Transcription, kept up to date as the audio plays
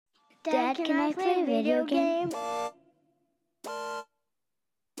Dad, can I play a video game?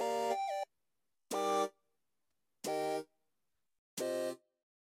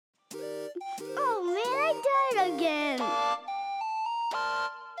 Oh man, I died again.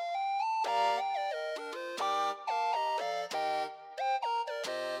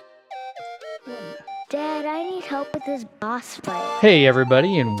 Dad, I need help with this boss fight. Hey,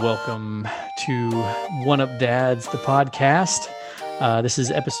 everybody, and welcome to One Up Dads, the podcast. This is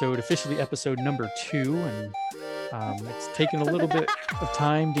officially episode number 2, and it's taken a little bit of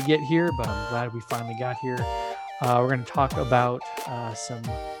time to get here, but I'm glad we finally got here. We're going to talk about some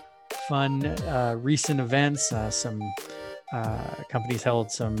fun recent events. Some companies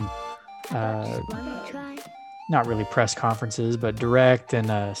held some not really press conferences, but direct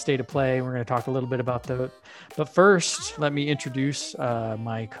and state of play. We're going to talk a little bit about that. But first, let me introduce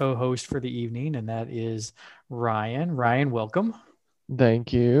my co-host for the evening, and that is Ryan. Ryan, welcome.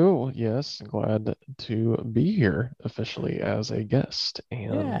 Thank you. Yes, glad to be here officially as a guest.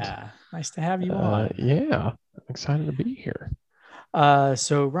 And yeah, nice to have you on. Yeah, I'm excited to be here.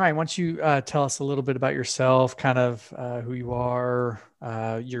 So Ryan, why don't you tell us a little bit about yourself, kind of who you are,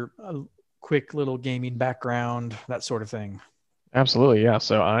 your quick little gaming background, that sort of thing. Absolutely. Yeah.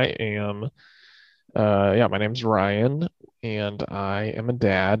 So I am, my name's Ryan, and I am a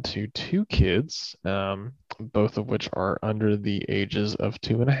dad to 2 kids, both of which are under the ages of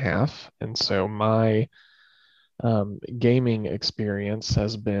 2.5. And so my gaming experience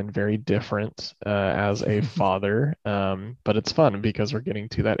has been very different as a father, but it's fun because we're getting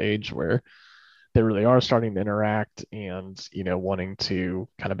to that age where they really are starting to interact and, wanting to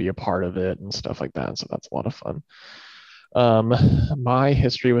kind of be a part of it and stuff like that. So that's a lot of fun. My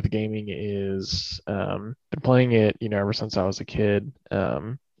history with gaming is been playing it, ever since I was a kid.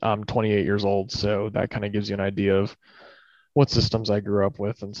 I'm 28 years old, so that kind of gives you an idea of what systems I grew up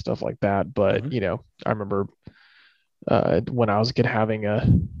with and stuff like that. But, I remember when I was a kid having a,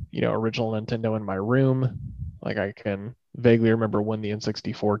 original Nintendo in my room. Like I can vaguely remember when the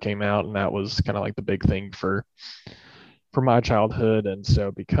N64 came out, and that was kind of like the big thing for my childhood. And so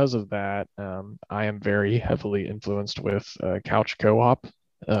because of that, I am very heavily influenced with couch co-op.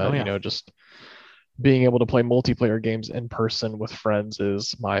 Just being able to play multiplayer games in person with friends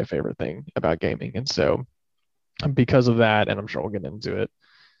is my favorite thing about gaming. And so because of that, and I'm sure we'll get into it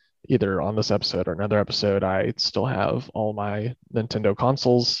either on this episode or another episode, I still have all my Nintendo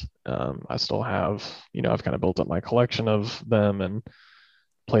consoles. I still have, I've kind of built up my collection of them and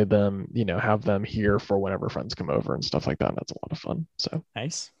played them, have them here for whenever friends come over and stuff like that. And that's a lot of fun. So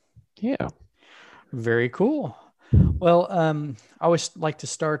nice. Yeah. Very cool. Well, I always like to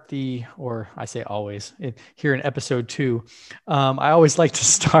start here in episode 2. I always like to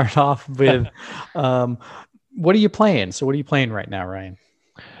start off with, what are you playing? So what are you playing right now, Ryan?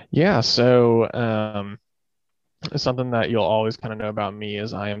 Yeah. So, something that you'll always kind of know about me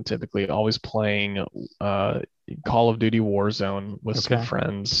is I am typically always playing Call of Duty Warzone with some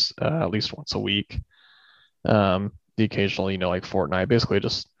friends at least once a week. The occasional, like Fortnite, basically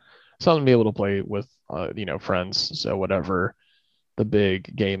just something to be able to play with, friends. So whatever the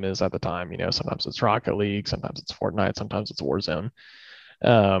big game is at the time, sometimes it's Rocket League, sometimes it's Fortnite, sometimes it's Warzone.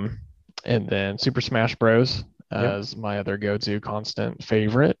 And then Super Smash Bros. As my other go-to constant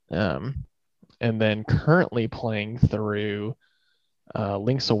favorite. And then currently playing through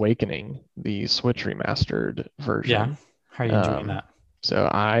Link's Awakening, the Switch remastered version. Yeah. How are you enjoying that? So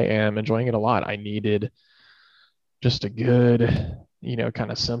I am enjoying it a lot. I needed just a good,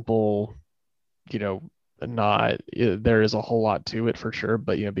 kind of simple, there is a whole lot to it for sure,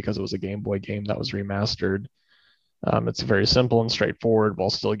 but, because it was a Game Boy game that was remastered, it's very simple and straightforward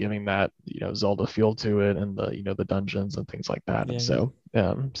while still giving that, Zelda feel to it and the dungeons and things like that.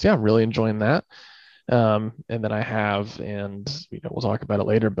 I'm really enjoying that. And then I have, and we'll talk about it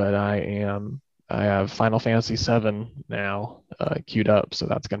later, but I have Final Fantasy VII now queued up, so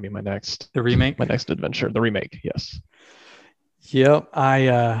that's going to be my next adventure. The remake, yes. Yep.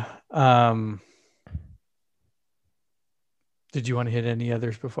 Did you want to hit any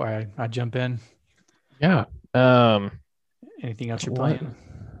others before I jump in? Yeah. Anything else you're playing?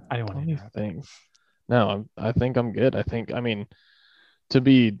 I didn't want to interrupt. No, I think I'm good. To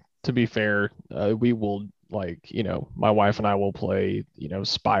be fair, we will, my wife and I will play,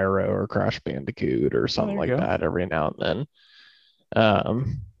 Spyro or Crash Bandicoot or something like that every now and then.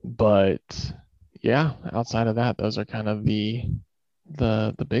 But yeah, outside of that, those are kind of the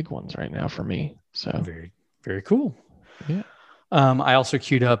big ones right now for me. So very, very cool. Yeah. I also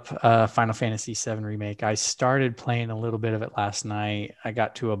queued up Final Fantasy VII Remake. I started playing a little bit of it last night. I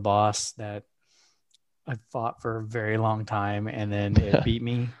got to a boss that I fought for a very long time, and then it beat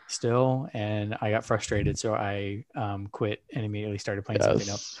me still, and I got frustrated, so I quit and immediately started playing something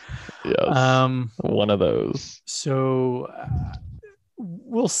else. Yes. One of those. So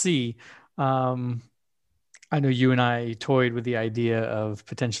we'll see. I know you and I toyed with the idea of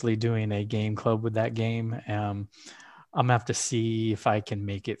potentially doing a game club with that game. I'm gonna have to see if I can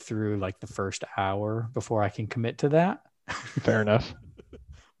make it through like the first hour before I can commit to that. Fair enough.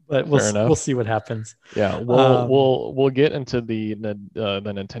 But we'll see what happens. Yeah, we'll get into the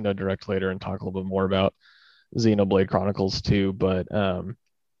Nintendo Direct later and talk a little bit more about Xenoblade Chronicles 2. But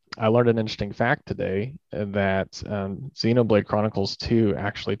I learned an interesting fact today that Xenoblade Chronicles 2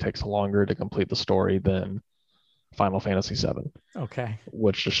 actually takes longer to complete the story than Final Fantasy 7. Okay.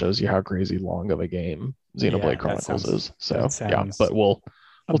 Which just shows you how crazy long of a game Xenoblade Chronicles is. So yeah, but we'll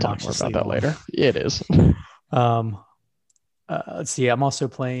talk more about that later. It is. Let's see. I'm also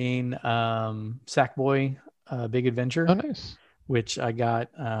playing Sackboy Big Adventure. Oh, nice. Which I got,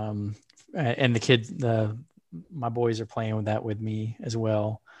 and the kids, my boys are playing with that with me as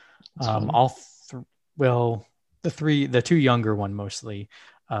well. The two younger one mostly.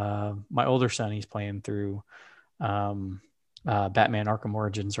 My older son, he's playing through Batman Arkham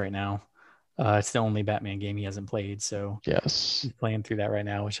Origins right now. It's the only Batman game he hasn't played, so yes, he's playing through that right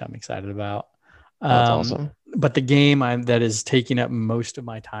now, which I'm excited about. That's awesome. But the game that is taking up most of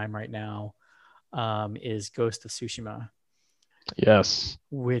my time right now is Ghost of Tsushima. Yes,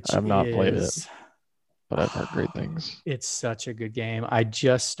 which I've not played it, but I've heard great things. It's such a good game. I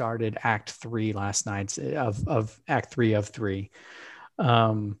just started Act 3 last night of Act 3 of 3,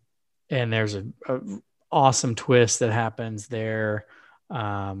 and there's a awesome twist that happens there.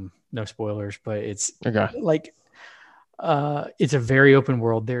 No spoilers, but it's like it's a very open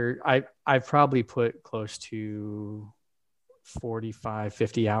world there. I've probably put close to 45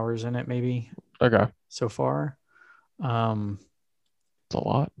 50 hours in it maybe so far. It's a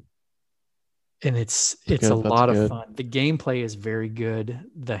lot, and it's a lot of fun. The gameplay is very good.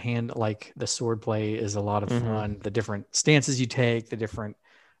 The sword play is a lot of fun. The different stances you take, the different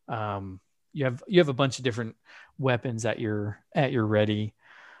you have a bunch of different weapons at your ready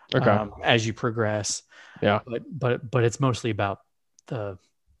as you progress. Yeah. But it's mostly about the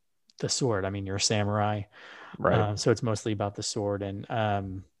sword. I mean, you're a samurai, right? So it's mostly about the sword,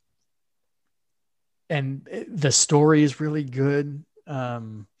 and the story is really good.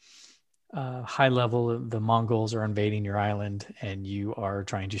 High level, the Mongols are invading your island, and you are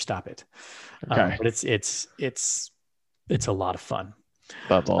trying to stop it. But it's a lot of fun.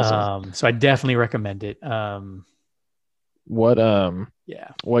 That's awesome. So I definitely recommend it. What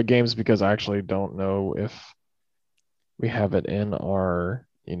games? Because I actually don't know if we have it in our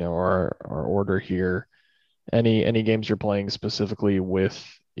our order here. Any games you're playing specifically with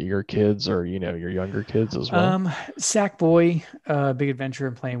your kids or your younger kids as well? Sackboy, Big Adventure,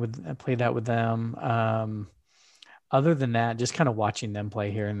 and play that with them. Other than that, just kind of watching them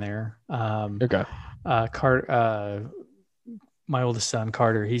play here and there. My oldest son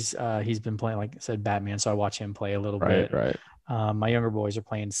Carter, he's been playing, like I said, Batman, so I watch him play a little bit. Right. My younger boys are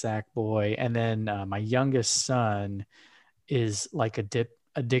playing Sackboy, and then my youngest son is like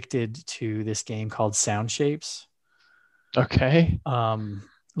addicted to this game called Sound Shapes. Okay.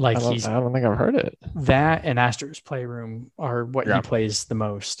 Like I don't think I've heard it. That and Astro's Playroom are what he plays the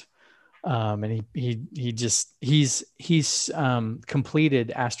most. And he's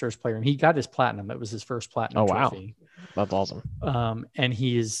completed Astro's Playroom. He got his platinum. That was his first platinum trophy. That's awesome. And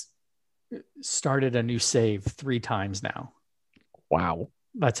he's started a new save 3 times now. Wow.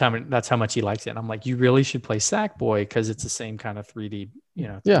 That's how much he likes it. And I'm like, you really should play Sackboy because it's the same kind of 3D,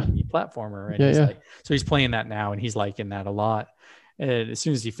 3D platformer. And so he's playing that now, and he's liking that a lot. And as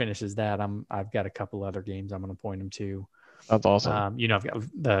soon as he finishes that, I've got a couple other games I'm going to point him to. That's awesome. I've got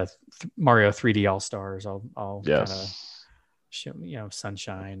the Mario 3D All Stars. I'll kind of show,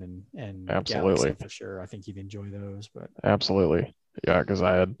 Sunshine and absolutely Galaxy for sure. I think you'd enjoy those. But absolutely, yeah, because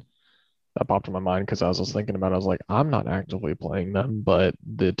that popped in my mind because I was just thinking about it. I was like, I'm not actively playing them, but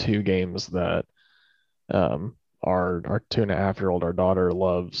the 2 games that our 2.5-year-old, our daughter,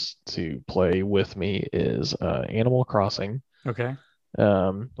 loves to play with me is Animal Crossing. Okay.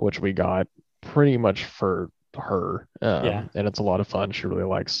 Which we got pretty much for her. And it's a lot of fun. She really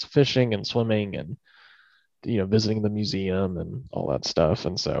likes fishing and swimming and visiting the museum and all that stuff.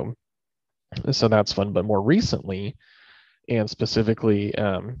 And so that's fun. But more recently, and specifically,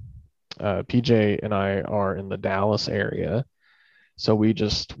 PJ and I are in the Dallas area. So we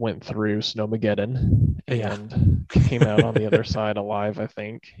just went through Snowmageddon and came out on the other side alive, I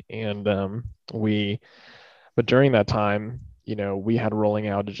think. And but during that time, we had rolling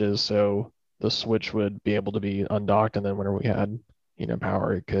outages. So the Switch would be able to be undocked, and then whenever we had,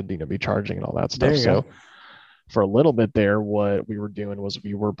 power, it could, be charging and all that There stuff. you So go. for a little bit there, what we were doing was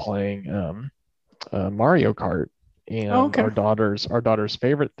we were playing Mario Kart, Oh, and okay. our daughter's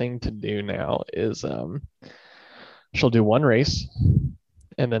favorite thing to do now is she'll do one race,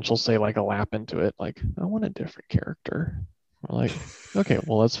 and then she'll say like a lap into it, like, I want a different character. We're like, okay,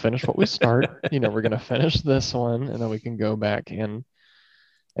 well, let's finish what we start. We're gonna finish this one, and then we can go back and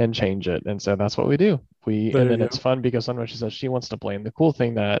change it. And so that's what we do. And There then you it's go. fun because sometimes she says she wants to play. And the cool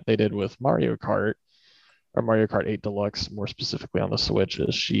thing that they did with Mario Kart, or Mario Kart 8 Deluxe, more specifically on the Switch,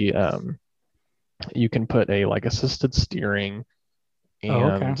 is you can put a like assisted steering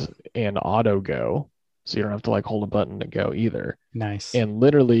Oh, okay. and auto go, so you don't have to like hold a button to go either. Nice. And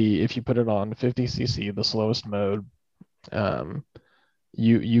literally, if you put it on 50cc, the slowest mode, um,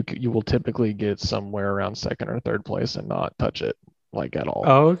 you will typically get somewhere around second or third place and not touch it like at all.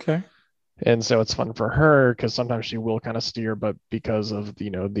 Oh, okay. And so it's fun for her because sometimes she will kind of steer, but because of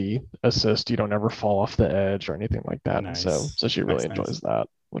the assist, you don't ever fall off the edge or anything like that. And so Nice. she really Nice. enjoys that,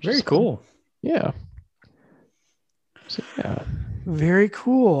 which is Very fun. cool. Yeah. So yeah. Very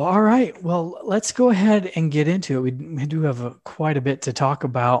cool. All right. Well, let's go ahead and get into it. We do have quite a bit to talk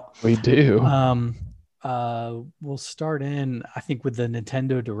about. We do. We'll start in, I think, with the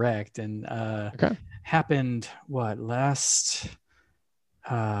Nintendo Direct, and Okay. happened last,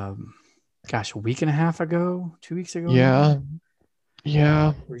 a week and a half ago, 2 weeks ago. Yeah.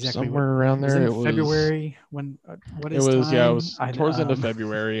 Yeah. Exactly. Somewhere around there. It was in February. When? What It is was, time? yeah, it was towards the end of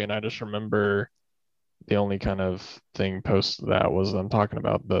February, and I just remember the only kind of thing post that was them talking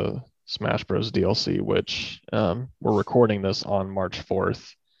about the Smash Bros. DLC, which we're recording this on March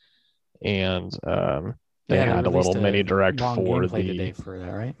 4th, and they had a little mini direct for today for that,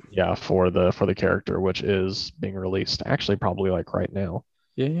 right? Yeah, for the character, which is being released actually probably like right now.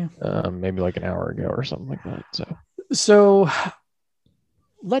 Yeah. Maybe like an hour ago or something like that. So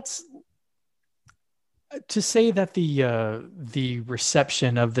let's to say that the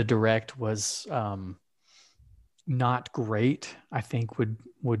reception of the Direct was not great, I think would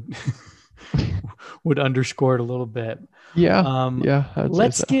would underscore it a little bit. Yeah.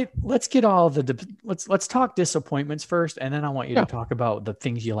 Let's get all the let's talk disappointments first, and then I want you to talk about the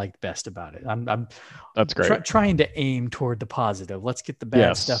things you liked best about it. I'm That's great. Trying to aim toward the positive. Let's get the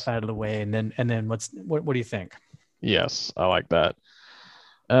bad stuff out of the way, and then what do you think? Yes, I like that.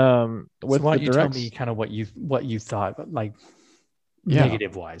 With so why don't the you directs, tell me kind of what you thought, like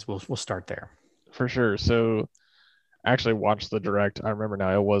negative wise? We'll start there. For sure. So I actually watched the direct. I remember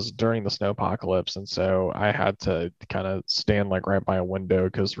now, it was during the snowpocalypse, and so I had to kind of stand like right by a window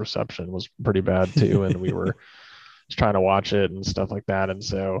because reception was pretty bad too, and we were just trying to watch it and stuff like that. And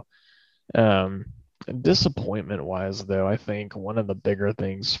so disappointment wise though, I think one of the bigger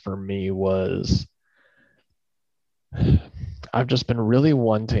things for me was I've just been really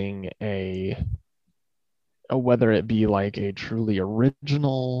wanting whether it be like a truly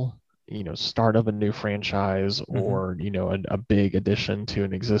original, start of a new franchise, or, a big addition to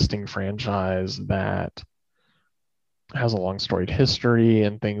an existing franchise that has a long storied history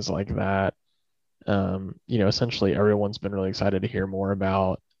and things like that. Essentially everyone's been really excited to hear more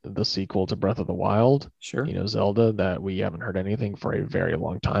about the sequel to Breath of the Wild, Sure. Zelda, that we haven't heard anything for a very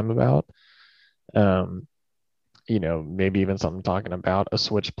long time about. Maybe even something talking about a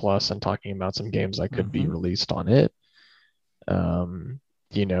Switch Plus and talking about some games that could be released on it.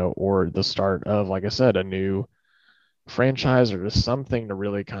 Or the start of, like I said, a new franchise, or just something to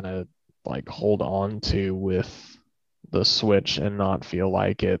really kind of like hold on to with the Switch and not feel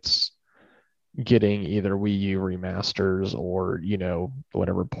like it's getting either Wii U remasters or,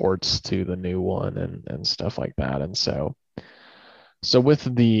 whatever ports to the new one and stuff like that. And so with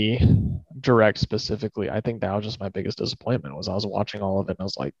the direct specifically, I think that was just my biggest disappointment. Was I was watching all of it and I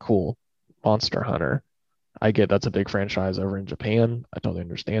was like, cool, Monster Hunter. I get that's a big franchise over in Japan. I totally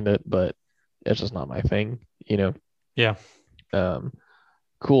understand it, but it's just not my thing, Yeah.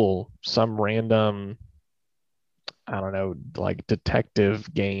 Cool. Some random, I don't know, like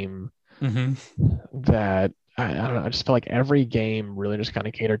detective game that I don't know. I just feel like every game really just kind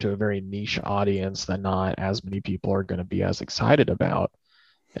of catered to a very niche audience that not as many people are going to be as excited about.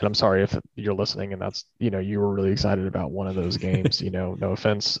 And I'm sorry if you're listening and that's, you were really excited about one of those games, no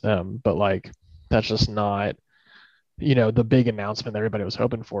offense. But like, that's just not, the big announcement that everybody was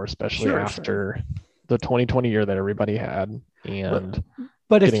hoping for, especially after the 2020 year that everybody had. And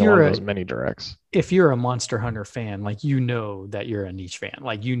but if you're those mini directs, if you're a Monster Hunter fan, like, that you're a niche fan,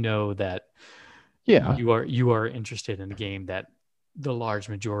 like, that you are interested in a game that the large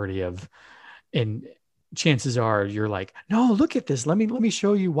majority of, and chances are you're like, no, look at this. Let me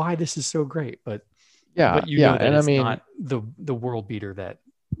show you why this is so great. But Yeah, you yeah, know that and I it's mean, not the world beater that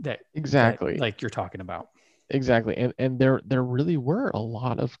exactly, like you're talking about. exactly, and there really were a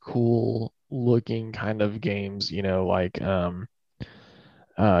lot of cool looking kind of games, like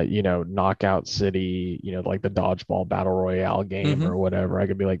Knockout City, like the dodgeball battle royale game Mm-hmm. or whatever. I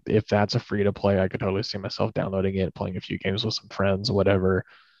could be like, if that's a free to play, I could totally see myself downloading it, playing a few games with some friends, whatever.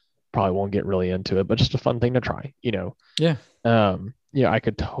 Probably won't get really into it, but just a fun thing to try. Yeah. I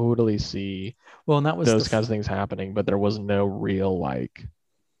could totally see Well, and that was those kinds of things happening, but there was no real like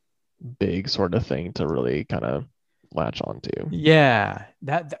big sort of thing to really kind of latch onto. yeah,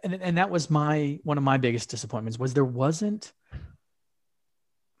 and that was one of my biggest disappointments was there wasn't.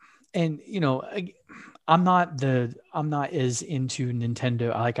 And I'm not as into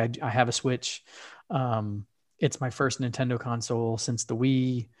Nintendo. Like I have a Switch. It's my first Nintendo console since the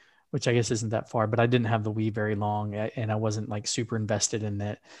Wii, which I guess isn't that far, but I didn't have the Wii very long, and I wasn't like super invested in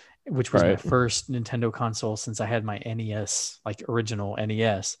it, which was my Right. first Nintendo console since I had my NES, like original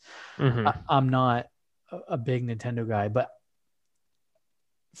NES. Mm-hmm. I'm not a big Nintendo guy, but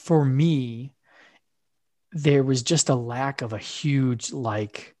for me, there was just a lack of a huge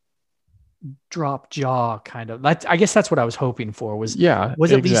like drop jaw kind of. I guess that's what I was hoping for Yeah,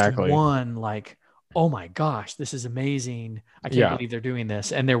 was at least exactly. one like, oh my gosh, this is amazing. I can't Yeah. believe they're doing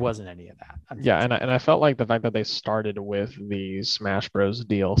this. And there wasn't any of that, Yeah, and unfortunately. I felt like the fact that they started with the Smash Bros.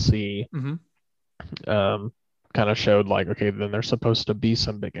 DLC Mm-hmm. um kind of showed like, okay, then there's supposed to be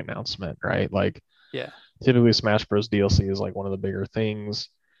some big announcement, right? Like Yeah. typically Smash Bros. DLC is like one of the bigger things.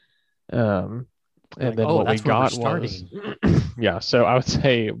 Um, You're and like, then oh, what we that's where we're got was, starting. yeah. So I would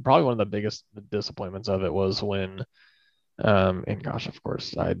say probably one of the biggest disappointments of it was when, and gosh, of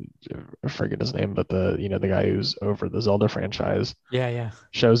course, I forget his name, but the guy who's over the Zelda franchise Yeah, yeah.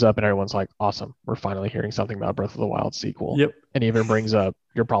 shows up and everyone's like, awesome, we're finally hearing something about Breath of the Wild sequel. Yep. And he even brings up,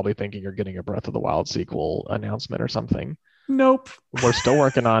 you're probably thinking you're getting a Breath of the Wild sequel announcement or something. Nope. We're still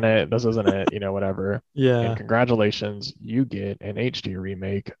working on it. This isn't it, whatever. And Yeah. congratulations, you get an HD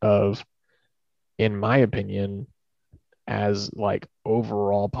remake of, in my opinion, as like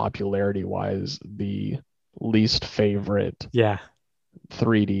overall popularity wise, the least favorite Yeah.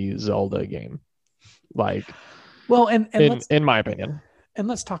 3D Zelda game. Like Well, and in my opinion.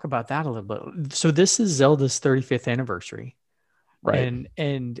 let's talk about that a little bit. So this is Zelda's 35th anniversary. Right.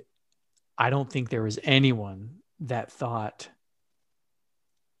 And I don't think there was anyone that thought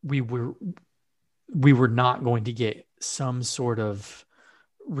we were we were not going to get some sort of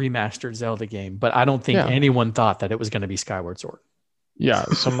remastered Zelda game, but I don't think Yeah. anyone thought that it was going to be Skyward Sword. Yeah.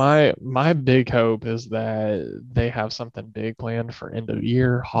 So my big hope is that they have something big planned for end of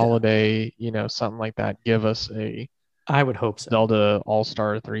year, Yeah, holiday, something like that. Give us a I would hope so. Zelda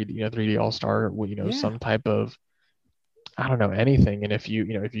All-Star 3D, 3D All-Star, Yeah. some type of, I don't know, anything. And if you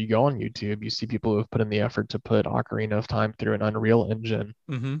go on YouTube, you see people who have put in the effort to put Ocarina of Time through an Unreal Engine,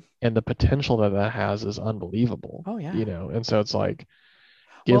 Mm-hmm. and the potential that has is unbelievable, Oh yeah. and so it's like,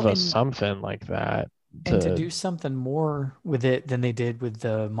 Well, give us something like that and to to, do something more with it than they did with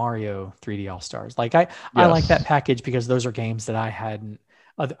the Mario 3D All Stars. Like I like that yes. package because those are games that I hadn't.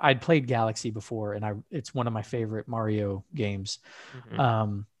 I'd played Galaxy before, and it's one of my favorite Mario games. Mhm.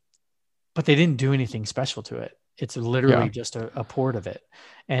 Um, but they didn't do anything special to it. It's Yeah. literally just a port of it.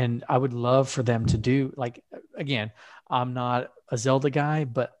 And I would love for them to do like, again, I'm not a Zelda guy,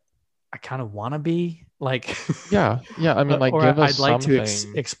 but I kind of want to be like, Yeah. Yeah. I mean, like, or give us I'd like to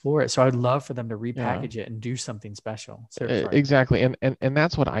something. explore it. So I'd love for them to Yeah. repackage it and do something special. So sorry. Exactly. And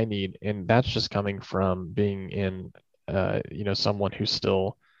that's what I need. And that's just coming from being in, someone who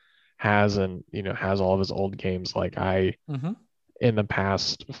still has all of his old games. Like Mm-hmm. in the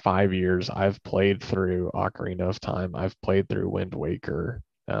past 5 years, I've played through Ocarina of Time. I've played through Wind Waker.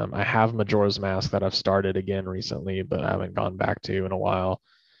 I have Majora's Mask that I've started again recently, but I haven't gone back to in a while.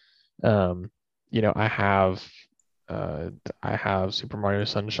 Um, you know, I have uh, I have Super Mario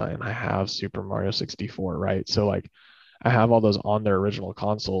Sunshine. I have Super Mario 64, right? So like I have all those on their original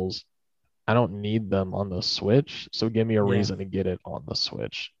consoles. I don't need them on the Switch, so give me a Yeah. reason to get it on the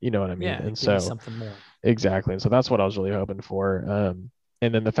Switch. You know what I mean? Yeah. And Give me so something more. exactly. And so that's what I was really hoping for.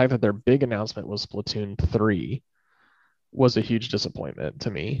 And then the fact that their big announcement was Splatoon 3 was a huge disappointment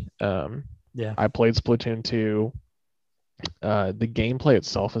to me. Yeah. I played Splatoon 2. The gameplay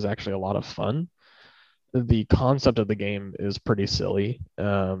itself is actually a lot of fun. The concept of the game is pretty silly.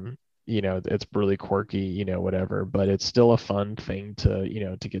 It's really quirky, whatever, but it's still a fun thing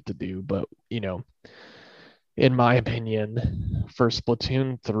to get to do. But, in my opinion, for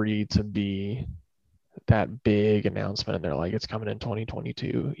Splatoon 3 to be that big announcement and they're like, it's coming in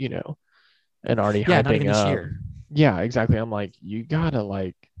 2022, and already Yeah, not even hyping this up. year. Yeah, exactly. I'm like, you gotta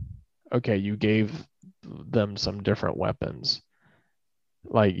like, okay, you gave them some different weapons.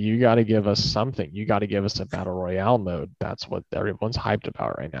 Like, you gotta give us something. You gotta give us a battle royale mode. That's what everyone's hyped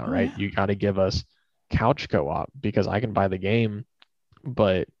about right now, Oh right? yeah. You gotta give us couch co-op because I can buy the game,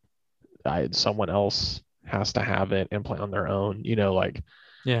 but someone else has to have it and play on their own. Like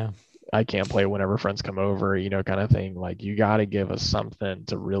Yeah. I can't play whenever friends come over, kind of thing. Like you got to give us something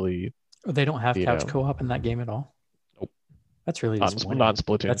to really, Oh, they don't have you couch know, co-op in that game at all. nope, That's really not disappointing. not in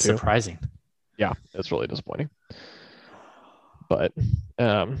Splatoon That's 2. surprising. Yeah, it's really disappointing. But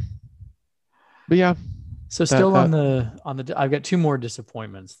um but yeah, So that still on that the I've got two more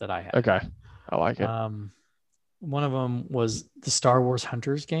disappointments that I had. okay. I like it. Um, one of them was the Star Wars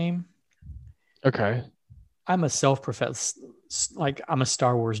Hunters game. Okay. I'm a self-professed I'm a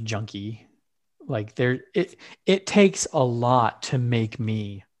Star Wars junkie. Like it takes a lot to make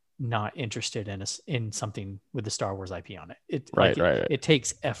me not interested in something with the Star Wars IP on it. Right. It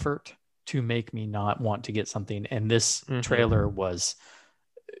takes effort to make me not want to get something, and this trailer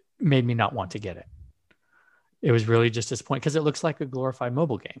made me not want to get it. It was really just disappointing because it looks like a glorified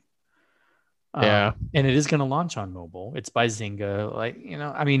mobile game. Yeah. And it is going to launch on mobile. It's by Zynga.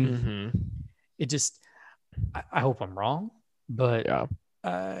 I mean, it just, I hope I'm wrong, but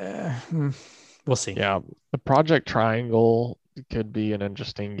Yeah. we'll see. Yeah. The Project Triangle could be an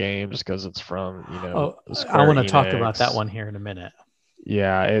interesting game just because it's from, I want to Square talk about that Enix. one here in a minute.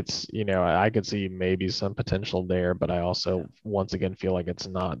 Yeah, it's, I could see maybe some potential there, but I also once again feel like it's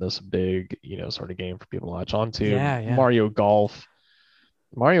not this big, sort of game for people to latch onto. Yeah. Mario Golf.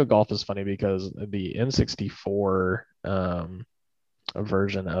 Mario Golf is funny because the N64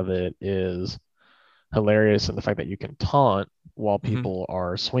 version of it is hilarious in the fact that you can taunt while people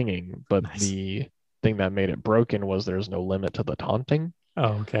are swinging, but Nice. the thing that made it broken was there's no limit to the taunting.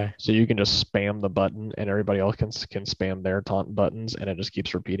 Oh, okay. So you can just spam the button and everybody else can spam their taunt buttons and it just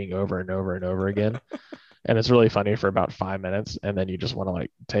keeps repeating over and over and over again. And it's really funny for about 5 minutes and then you just want to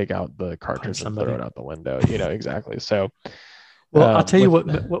like take out the cartridge and throw it out the window. Exactly. So well, I'll tell you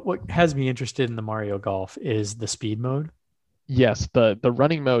what has me interested in the Mario Golf is the speed mode. Yes, the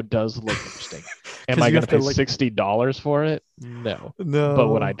running mode does look interesting. Am I going to pay $60 for it? No. But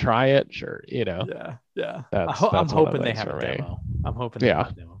would I try it? Sure. Yeah. That's I'm hoping they have a demo. I'm hoping they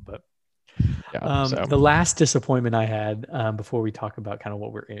have a demo. But so. the last disappointment I had before we talk about kind of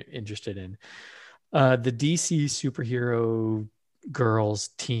what we're interested in, the DC superhero girls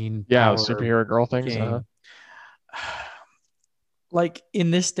teen superhero girl things. Game. Like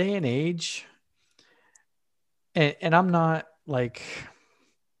in this day and age, and I'm not like,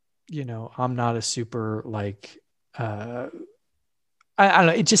 I'm not a super like, I don't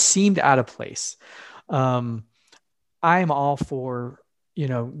know. It just seemed out of place. I'm all for,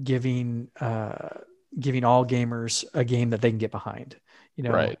 giving all gamers a game that they can get behind.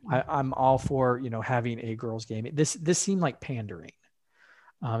 Right. I'm all for, having a girls game. This seemed like pandering.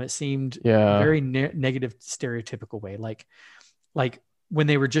 It seemed very negative, stereotypical way. Like when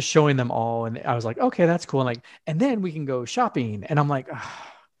they were just showing them all, and I was like, okay, that's cool. And then we can go shopping, and I'm like,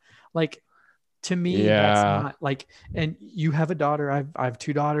 like to me, that's not like. And you have a daughter. I have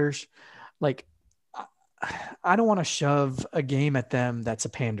two daughters. Like, I don't want to shove a game at them that's a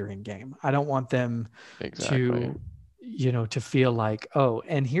pandering game. I don't want them to, to feel like, oh,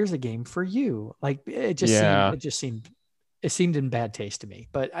 and here's a game for you. Like it seemed in bad taste to me.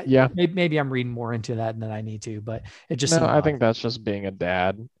 But maybe I'm reading more into that than I need to. But it just seemed I think that's just being a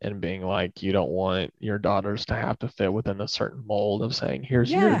dad and being like, you don't want your daughters to have to fit within a certain mold of saying,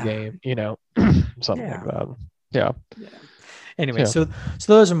 here's your game, something like that. Yeah. Anyway, so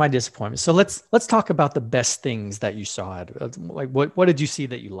those are my disappointments. So let's talk about the best things that you saw. Like what did you see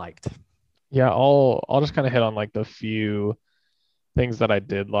that you liked? Yeah, I'll just kind of hit on like the few things that I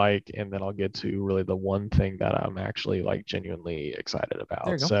did like, and then I'll get to really the one thing that I'm actually like genuinely excited about.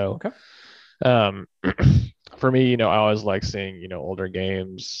 There you go. So, for me, I always like seeing, older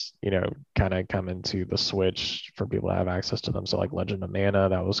games, kind of come into the Switch for people to have access to them. So like Legend of Mana,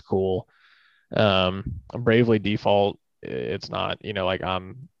 that was cool. Bravely Default, it's not, like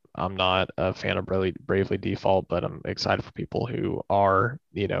I'm not a fan of Bravely Default, but I'm excited for people who are,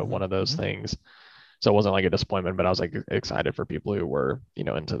 one of those things. So it wasn't like a disappointment, but I was like excited for people who were,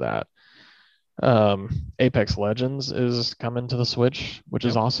 into that. Apex Legends is coming to the Switch, which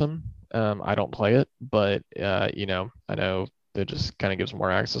is awesome. I don't play it, but I know that just kind of gives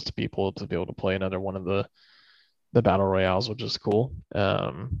more access to people to be able to play another one of the battle royales, which is cool.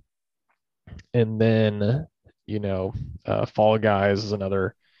 And then Fall Guys is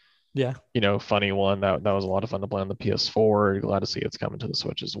another Yeah. Funny one. That was a lot of fun to play on the PS4. Glad to see it's coming to the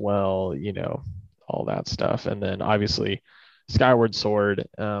Switch as well, all that stuff. And then obviously Skyward Sword.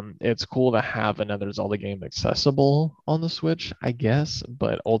 It's cool to have another Zelda game accessible on the Switch, I guess.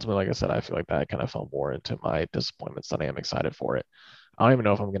 But ultimately, like I said, I feel like that kind of fell more into my disappointments than I am excited for it. I don't even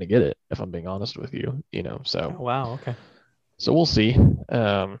know if I'm going to get it, if I'm being honest with you, so. Oh, wow. Okay. So we'll see.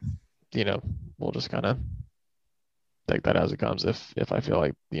 We'll just kind of take that as it comes. If I feel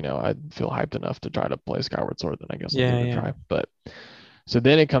like, I feel hyped enough to try to play Skyward Sword, then I guess I'll give it a try. But so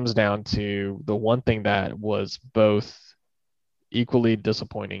then it comes down to the one thing that was both equally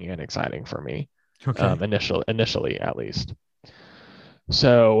disappointing and exciting for me. Okay. Initially at least.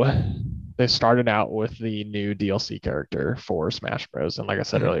 So they started out with the new DLC character for Smash Bros. And like I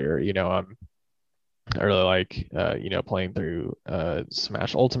said earlier, I really like, playing through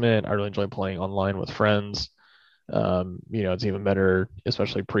Smash Ultimate. I really enjoy playing online with friends. It's even better,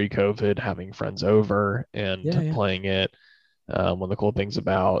 especially pre-COVID, having friends over and playing it. One of the cool things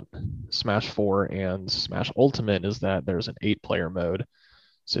about Smash 4 and Smash Ultimate is that there's an 8-player mode.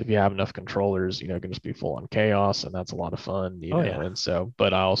 So if you have enough controllers, it can just be full on chaos, and that's a lot of fun, And so,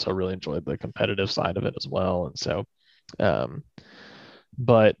 but I also really enjoyed the competitive side of it as well. And so,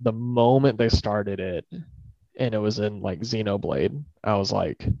 but the moment they started it and it was in like Xenoblade, I was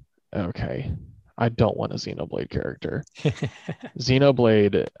like, okay, I don't want a Xenoblade character.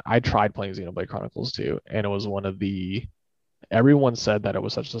 Xenoblade, I tried playing Xenoblade Chronicles 2, and it was everyone said that it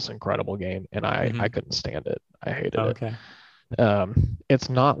was such this incredible game, and I couldn't stand it. I hated it. It's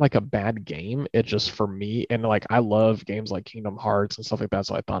not like a bad game. It just, for me, and like I love games like Kingdom Hearts and stuff like that,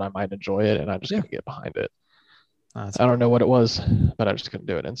 so I thought I might enjoy it, and I just couldn't get behind it. I don't know what it was, but I just couldn't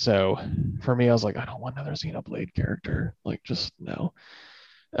do it. And so for me, I was like, I don't want another Xenoblade character. Like, just no.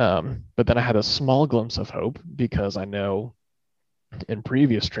 But then I had a small glimpse of hope, because I know in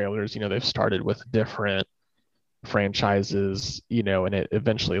previous trailers, they've started with different franchises, and it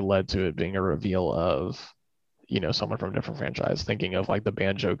eventually led to it being a reveal of, someone from a different franchise, thinking of like the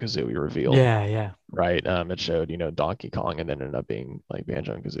Banjo-Kazooie reveal. Yeah. Right. It showed, Donkey Kong, and then ended up being like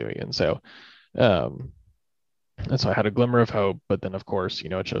Banjo and Kazooie. And so, I had a glimmer of hope, but then of course,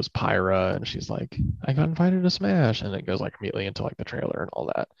 it shows Pyra, and she's like, I got invited to Smash, and it goes like immediately into like the trailer and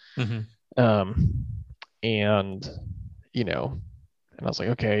all that. And and I was like,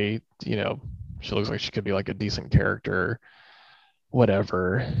 okay, she looks like she could be like a decent character,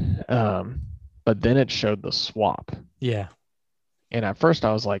 whatever. But then it showed the swap. Yeah. And at first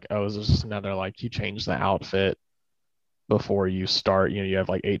I was like, oh, is this just another, like, you change the outfit before you start? You have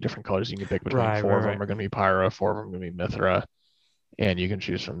like 8 different colors you can pick between. Four of them are going to be Pyra, 4 of them are going to be Mithra, and you can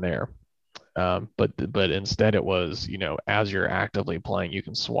choose from there. But instead it was, as you're actively playing, you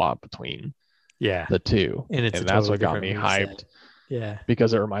can swap between the two. And that's what got me hyped. Yeah.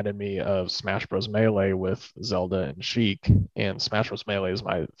 Because it reminded me of Smash Bros. Melee with Zelda and Sheik, and Smash Bros. Melee is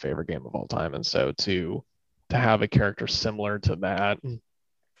my favorite game of all time. And so to have a character similar to that,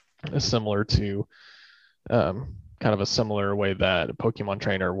 similar to kind of a similar way that Pokemon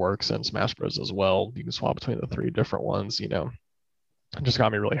Trainer works in Smash Bros. As well, you can swap between the 3 different ones, it just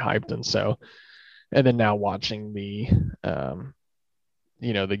got me really hyped. And so, and then now watching the,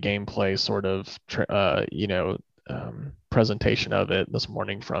 the gameplay sort of, presentation of it this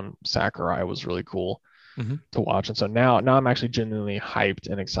morning from Sakurai was really cool to watch. And so now I'm actually genuinely hyped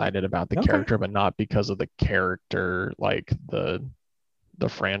and excited about the character, but not because of the character, like the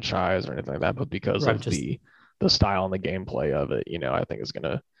franchise or anything like that, but because of the style and the gameplay of it. I think is going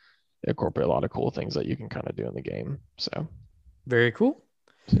to incorporate a lot of cool things that you can kind of do in the game. So very cool.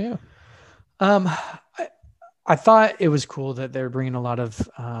 So, yeah. I thought it was cool that they're bringing a lot of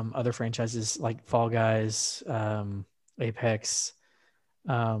other franchises like Fall Guys, Apex.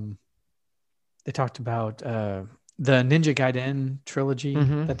 They talked about the Ninja Gaiden trilogy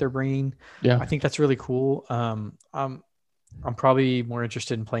that they're bringing. Yeah, I think that's really cool. I'm probably more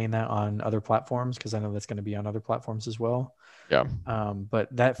interested in playing that on other platforms, because I know that's going to be on other platforms as well. Yeah.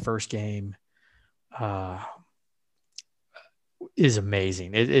 But that first game is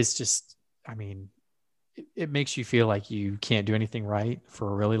amazing. It's just, I mean, it makes you feel like you can't do anything right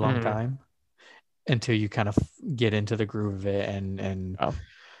for a really long time until you kind of get into the groove of it.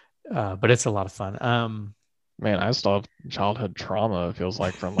 But it's a lot of fun. Man, I still have childhood trauma, it feels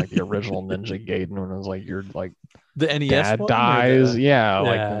like, from like the original Ninja Gaiden, when it was like your like the NES dad one dies.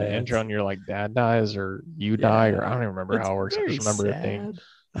 Like in the intro and your like dad dies or you die, or I don't even remember how it works. I just remember it being,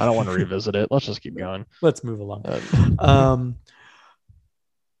 I don't want to revisit it. Let's just keep going. Let's move along.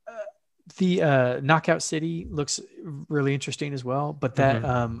 The Knockout City looks really interesting as well, but that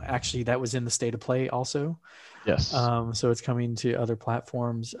actually that was in the state of play also. Yes. So it's coming to other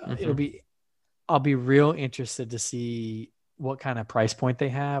platforms. Mhm. I'll be real interested to see what kind of price point they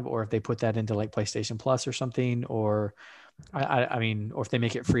have, or if they put that into like PlayStation Plus or something, or I mean, or if they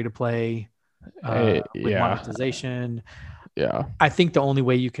make it free to play with Yeah. monetization. Yeah. I think the only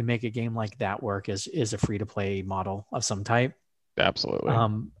way you can make a game like that work is a free to play model of some type. Absolutely.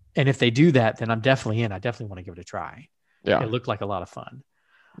 And if they do that, then I'm definitely in. I definitely want to give it a try. Yeah. It looked like a lot of fun.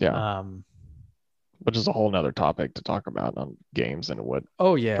 Yeah. Which is a whole nother topic to talk about on games and what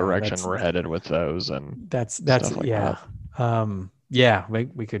Oh yeah, direction we're headed with those and that's stuff like yeah. that. Yeah,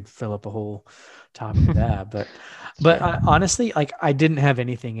 we could fill up a whole topic of that, but fair. honestly, like I didn't have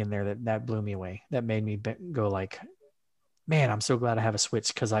anything in there that blew me away. That made me go like, man, I'm so glad I have a Switch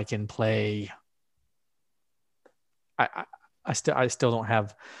because I can play. I still don't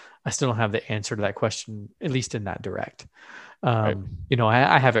have the answer to that question, at least in that direct. Right.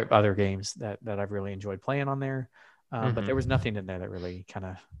 I have other games that I've really enjoyed playing on there, but there was Mhm. nothing in there that really kind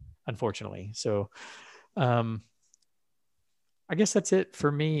of, unfortunately. So, I guess that's it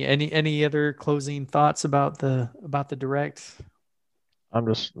for me. Any other closing thoughts about the direct? I'm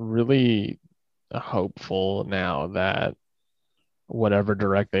just really hopeful now that whatever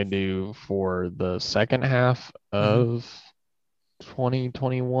direct they do for the second half Mm-hmm. of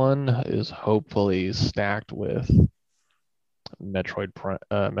 2021 is hopefully stacked with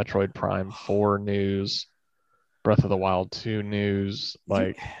Metroid Prime 4 news, Breath of the Wild 2 news.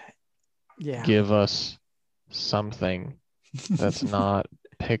 Like, Yeah. give us something that's not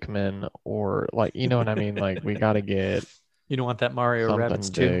Pikmin or like, you know what I mean? Like, we got to get You don't want that Mario Rabbits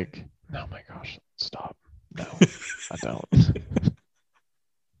something too? big. Oh my gosh, stop. No, I don't.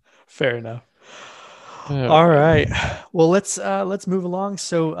 Fair enough. Oh All right. man. Well, let's move along.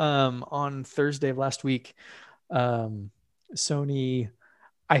 So, on Thursday of last week, um, Sony,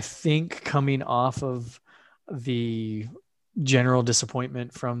 I think, coming off of the general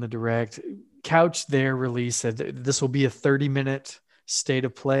disappointment from the direct, couched their release, said that this will be a 30-minute state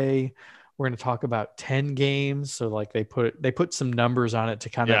of play. We're going to talk about 10 games. So like they put some numbers on it to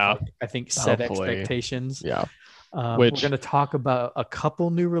kind of Yeah, like, I think, set hopefully. expectations. Yeah. We're going Which, to talk about a couple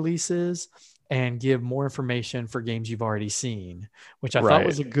new releases and give more information for games you've already seen, which I thought right,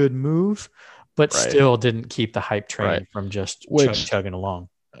 was a good move, but right, still didn't keep the hype right. train from just Which, chugging along.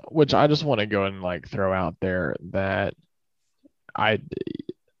 which I just want to go and like throw out there that I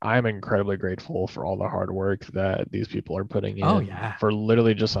I'm incredibly grateful for all the hard work that these people are putting Oh in yeah. for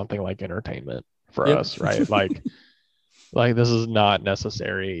literally just something like entertainment for Yep. us, right? Like this is not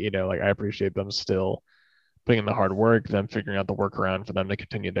necessary, like I appreciate them still putting in the hard work, them figuring out the workaround for them to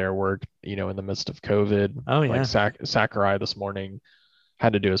continue their work, in the midst of COVID. Oh Like yeah. Sakurai this morning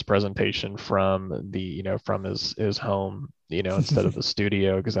had to do his presentation from his home, instead of the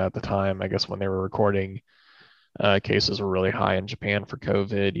studio, because at the time, I guess when they were recording, cases were really high in Japan for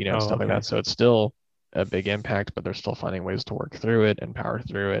COVID, Oh, stuff like okay. that. So it's still a big impact, but they're still finding ways to work through it and power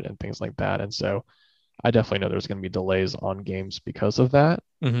through it and things like that. And so I definitely know there's going to be delays on games because of that,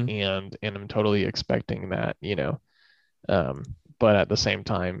 Mm-hmm. and I'm totally expecting that, um, but at the same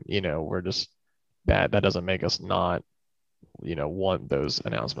time, we're just that doesn't make us not, want those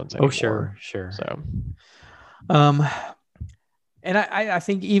announcements Oh, anymore. sure. So Um, and I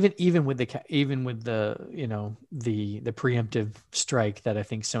think even with the preemptive strike that I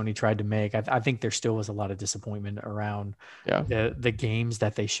think Sony tried to make, I think there still was a lot of disappointment around yeah, the games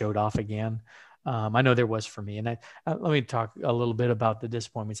that they showed off again. I know there was for me, and let me talk a little bit about the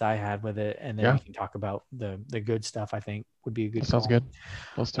disappointments I had with it, and then yeah, we can talk about the good stuff. I think would be a that good sounds call. good.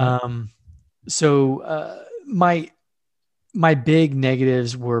 Let's do it. So my big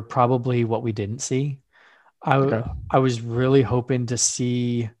negatives were probably what we didn't see. Okay. I was really hoping to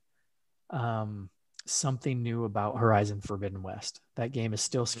see um, something new about Horizon Forbidden West. That game is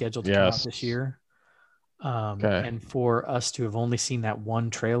still scheduled to come out this Yes. year. Okay. And for us to have only seen that one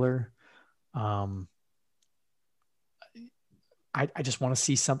trailer, um, I just want to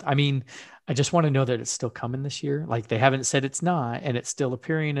see something. I mean, I just want to know that it's still coming this year. Like they haven't said it's not, and it's still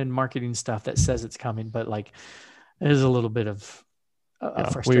appearing in marketing stuff that says it's coming, but like there's a little bit of a Yeah.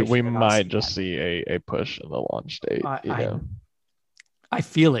 We frustration to not might see just that. see a push in the launch date, I, I I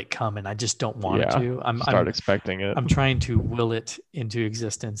feel it coming. I just don't want it Yeah. to. Start expecting it. I'm trying to will it into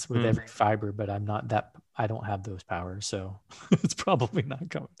existence with Mm, every fiber, but I don't have those powers, so it's probably not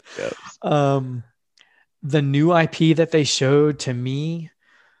coming. yes. Um, the new IP that they showed to me,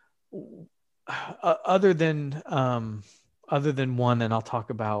 other than one, and I'll talk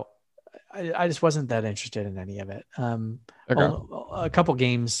about. I just wasn't that interested in any of it. Okay. A couple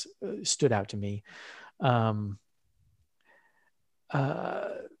games stood out to me. Uh,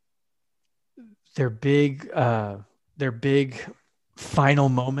 their big final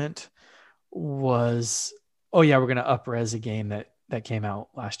moment was, oh yeah, we're gonna up-res a game that came out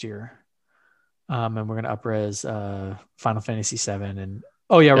last year. And we're gonna up-res Final Fantasy VII, and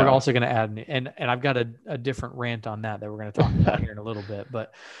oh yeah, we're Yeah. also gonna add, and I've got a different rant on that we're gonna talk about here in a little bit.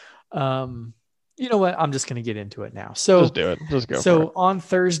 But you know what? I'm just gonna get into it now. So Just do it. Just go for it. on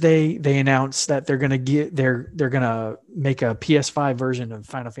Thursday, they announced that they're gonna make a PS5 version of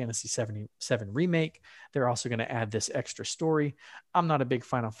Final Fantasy 77 remake. They're also gonna add this extra story. I'm not a big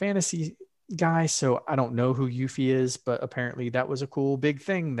Final Fantasy guy, so I don't know who Yuffie is, but apparently that was a cool big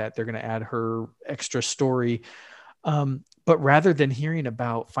thing that they're gonna add her extra story. But rather than hearing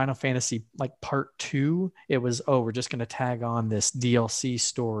about Final Fantasy like part 2, it was, oh, we're just gonna tag on this DLC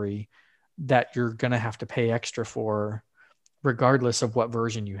story that you're gonna have to pay extra for regardless of what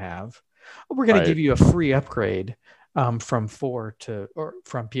version you have. We're going to give Right. you a free upgrade from PS4 to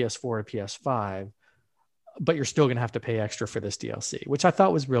PS5, but you're still going to have to pay extra for this DLC, which I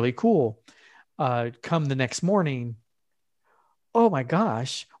thought was really cool. Come the next morning, oh my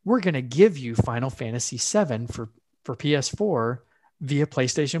gosh, we're going to give you Final Fantasy VII for PS4 via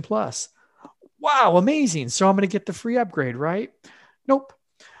PlayStation Plus. Wow, amazing. So I'm going to get the free upgrade, right? Nope.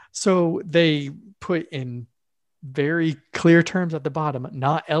 So they put in very clear terms at the bottom,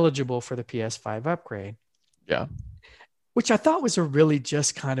 not eligible for the PS5 upgrade. Yeah. Which I thought was a really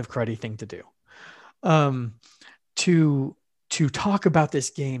just kind of cruddy thing to do. To talk about this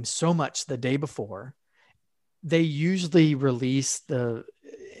game so much the day before, they usually release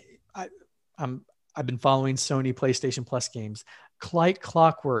I've been following Sony PlayStation Plus games. Like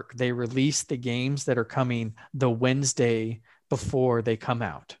clockwork, they release the games that are coming the Wednesday before they come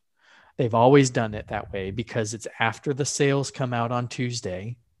out. They've always done it that way because it's after the sales come out on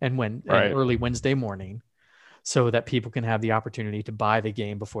Tuesday and early Wednesday morning, so that people can have the opportunity to buy the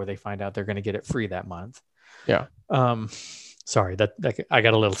game before they find out they're going to get it free that month. Yeah. Sorry, that I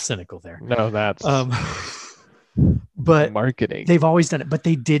got a little cynical there. No, that's but marketing. They've always done it, but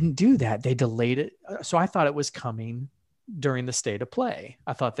they didn't do that. They delayed it. So I thought it was coming during the state of play.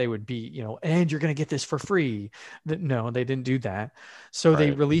 I thought they would be, and you're going to get this for free. No, they didn't do that. So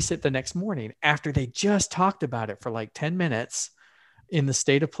they release it the next morning after they just talked about it for like 10 minutes in the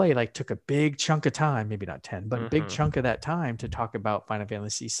state of play, like took a big chunk of time, maybe not 10, but a big chunk of that time to talk about Final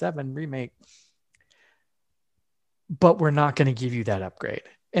Fantasy VII remake. But we're not going to give you that upgrade.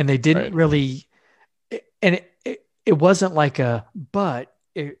 And they didn't really, and it wasn't like for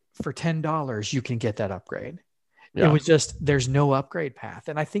 $10, you can get that upgrade. Yeah. It was just, there's no upgrade path.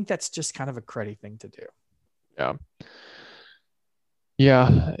 And I think that's just kind of a cruddy thing to do. Yeah.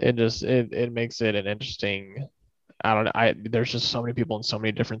 Yeah. It makes it an interesting, I don't know. There's just so many people in so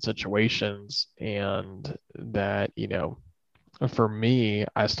many different situations, and that, for me,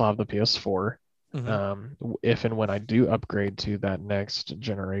 I still have the PS4. If and when I do upgrade to that next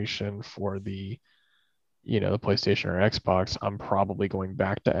generation for the, the PlayStation or Xbox, I'm probably going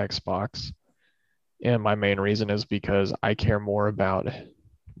back to Xbox. And my main reason is because I care more about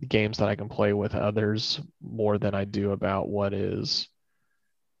games that I can play with others more than I do about what is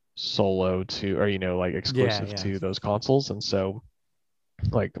solo to, or, like exclusive to those consoles. And so,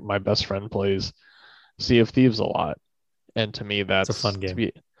 like, my best friend plays Sea of Thieves a lot. And to me, that's a fun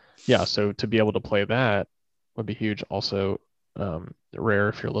game. So to be able to play that would be huge. Also, Rare,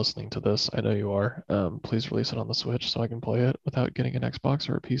 if you're listening to this, I know you are, please release it on the Switch so I can play it without getting an Xbox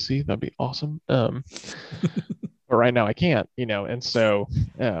or a PC. That'd be awesome. But right now I can't, and so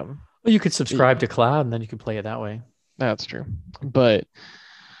well, you could subscribe to cloud and then you could play it that way. That's true. But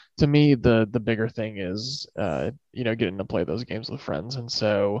to me, the bigger thing is getting to play those games with friends. And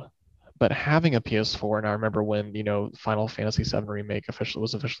so, but having a PS4, and I remember when Final Fantasy VII Remake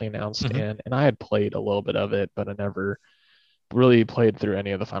was officially announced, and I had played a little bit of it, but I never really played through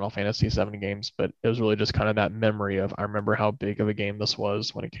any of the Final Fantasy VII games. But it was really just kind of that memory of, I remember how big of a game this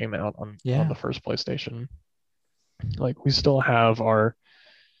was when it came out on the first PlayStation. Like, we still have our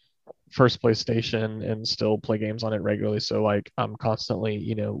first PlayStation and still play games on it regularly. So like, I'm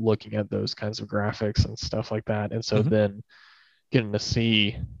constantly, looking at those kinds of graphics and stuff like that. And so then getting to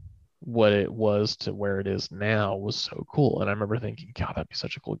see what it was to where it is now was so cool. And I remember thinking, God, that'd be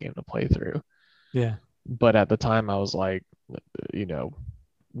such a cool game to play through. Yeah. But at the time I was like,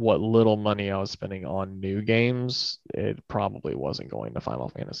 what little money I was spending on new games, it probably wasn't going to Final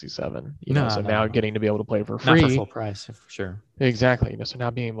Fantasy VII. Now getting to be able to play for free. Not for full price, for sure. Exactly. So now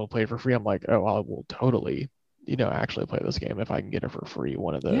being able to play for free, I'm like, oh, I will totally actually play this game if I can get it for free.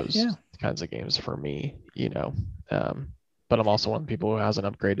 One of Yeah, yeah. those kinds of games for me. But I'm also one of the people who hasn't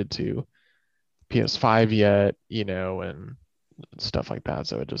upgraded to PS5 yet, and stuff like that.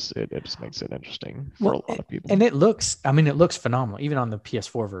 So it just makes it interesting for a Well, lot of people. and it looks phenomenal, even on the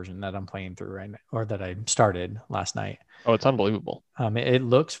PS4 version that I'm playing through right now, or that I started last night. Oh, it's unbelievable. It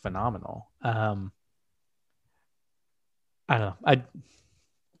looks phenomenal. I don't know.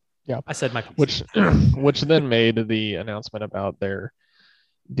 Yeah. I said my piece. Which then made the announcement about their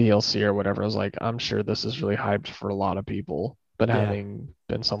DLC or whatever. I was like, I'm sure this is really hyped for a lot of people. But Yeah. having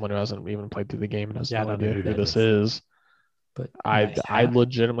been someone who hasn't even played through the game and has Yeah, I no don't know idea who who that this is. is, But I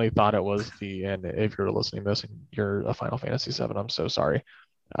legitimately thought it was and if you're listening to this and you're a Final Fantasy VII, I'm so sorry.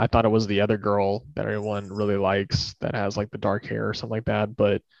 I thought it was the other girl that everyone really likes that has like the dark hair or something like that,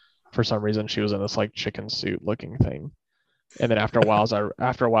 but for some reason she was in this like chicken suit looking thing. And then after a while,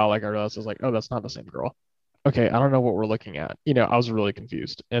 like I realized I was like, oh, that's not the same girl. Okay, I don't know what we're looking at. I was really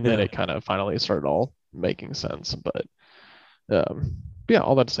confused, and then Yeah. it kind of finally started all making sense. But yeah,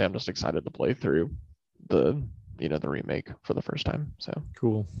 all that to say, I'm just excited to play through the remake for the first time. So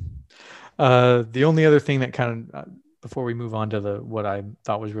Cool. The only other thing that kind of before we move on to what I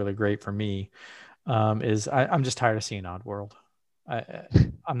thought was really great for me is I'm just tired of seeing Oddworld.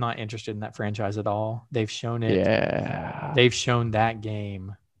 I'm not interested in that franchise at all. They've shown it. yeah, They've shown that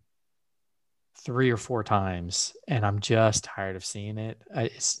game 3 or 4 times, and I'm just tired of seeing it.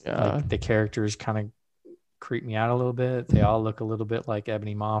 It's yeah, like the characters kind of creep me out a little bit. They all look a little bit like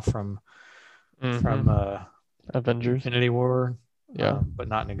Ebony Maw from mm-hmm. Avengers. Infinity War, Yeah, but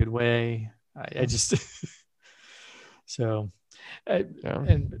not in a good way. I just so yeah.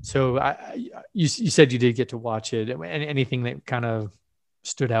 and so you said you did get to watch it. Anything that kind of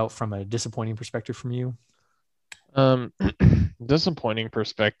stood out from a disappointing perspective from you? Um, disappointing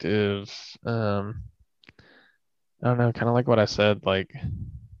perspective. I don't know, kind of like what I said, like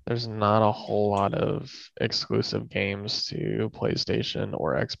there's not a whole lot of exclusive games to PlayStation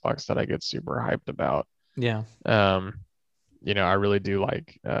or Xbox that I get super hyped about. Yeah. Um, I really do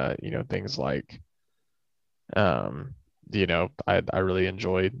like things like I really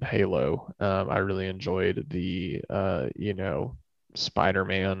enjoyed Halo. I really enjoyed the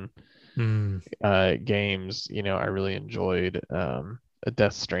Spider-Man Mm, games. I really enjoyed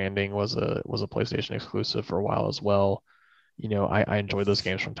Death Stranding was a PlayStation exclusive for a while as well. I enjoy those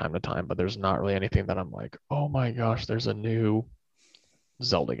games from time to time, but there's not really anything that I'm like, oh my gosh, there's a new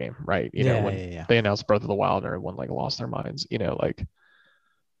Zelda game, right? yeah, When yeah, yeah. they announced Breath of the Wild, everyone like lost their minds. Like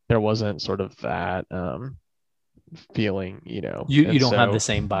there wasn't sort of that feeling, You and don't have the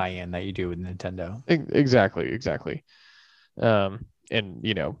so same buy-in that you do with Nintendo. exactly. And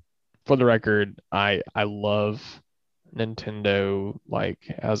for the record, I love Nintendo like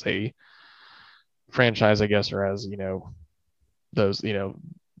as a franchise, I guess, or as those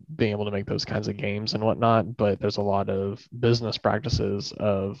being able to make those kinds of games and whatnot. But there's a lot of business practices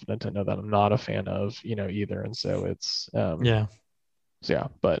of Nintendo that I'm not a fan of, either. And so it's Yeah. so yeah.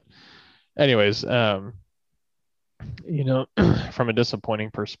 But anyways, from a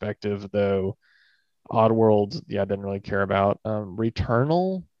disappointing perspective, though, Oddworld, yeah, I didn't really care about.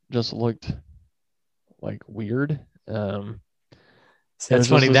 Returnal just looked like weird. So It that's was just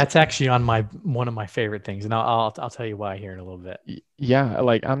funny. this, That's actually on my one of my favorite things, and I'll tell you why here in a little bit. yeah,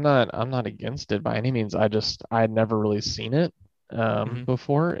 like I'm not against it by any means. I had never really seen it Hmm.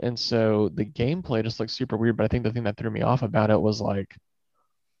 before, and so the gameplay just looked super weird. But I think the thing that threw me off about it was like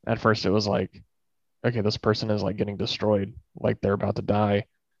at first it was like, okay, this person is like getting destroyed, like they're about to die.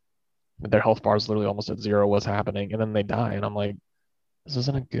 Their health bar is literally almost at zero. What's happening? And then they die, and I'm like, this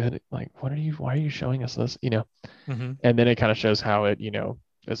isn't a good like. Why are you showing us this? Hmm. And then it kind of shows how it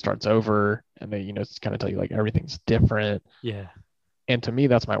starts over, and they it's kind of tell you like everything's different. Yeah. And to me,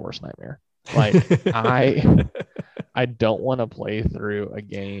 that's my worst nightmare. Like I don't want to play through a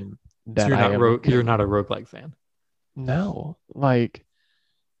game So that I am you're not a roguelike fan. no, like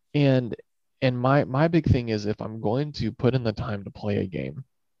and my big thing is if I'm going to put in the time to play a game,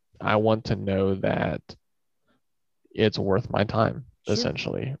 I want to know that it's worth my time, Sure.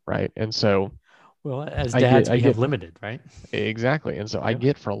 essentially, right? And so Well, as I get dads, I we have get limited, right? exactly. And so I Yep.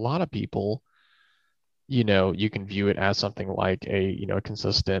 get for a lot of people, you can view it as something like a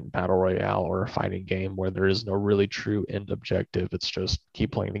consistent battle royale or a fighting game where there is no really true end objective. It's just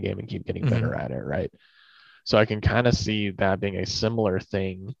keep playing the game and keep getting Hmm. better at it, right? So I can kind of see that being a similar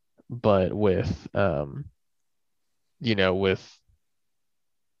thing, but you know, with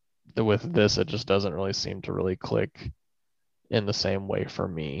with this, it just doesn't really seem to really click in the same way for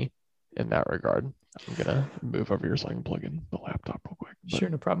me. in that regard. I'm gonna move over here so I can plug in the laptop real quick. Sure,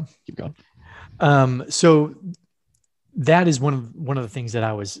 no problem. Keep going. So that is one of the things that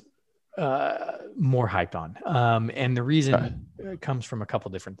I was more hyped on. And the reason comes from a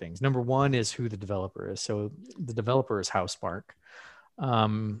couple different things. Number one is who the developer is. So the developer is Housemarque.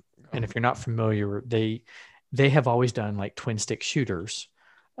 And if you're not familiar, they have always done like twin stick shooters.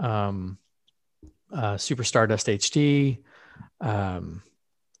 Super Stardust HD.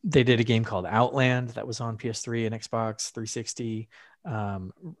 They did a game called Outland that was on PS3 and Xbox 360.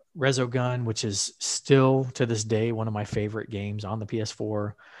 Resogun, which is still to this day one of my favorite games on the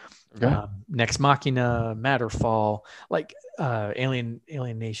PS4. Okay. Next Machina, Matterfall, like Alien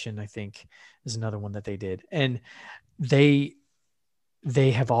Nation, I think is another one that they did, and they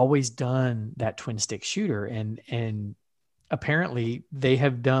have always done that twin stick shooter, and apparently they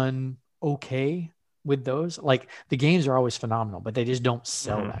have done okay with those. Like the games are always phenomenal, but they just don't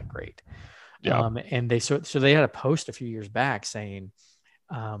sell that great. Yeah. And they so they had a post a few years back saying,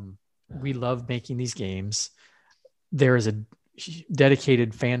 we love making these games. There is a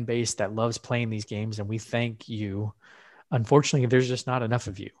dedicated fan base that loves playing these games, and we thank you. Unfortunately, there's just not enough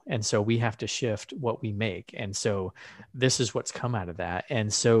of you, and so we have to shift what we make, and so this is what's come out of that.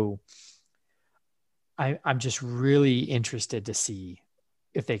 And so I'm just really interested to see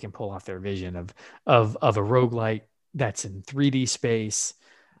if they can pull off their vision of a roguelike that's in 3D space,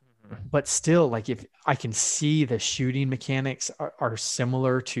 but still, like, if I can see the shooting mechanics are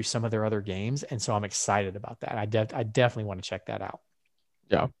similar to some of their other games, and so I'm excited about that. I definitely want to check that out.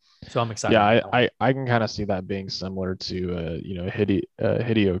 Yeah. So I'm excited. Yeah, I can kind of see that being similar to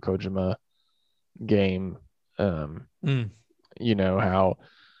Hideo Kojima game. You know how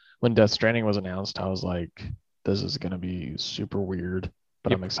when Death Stranding was announced, I was like, this is gonna be super weird,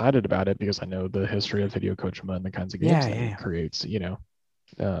 but I'm excited about it because I know the history of Hideo Kojima and the kinds of games that he creates.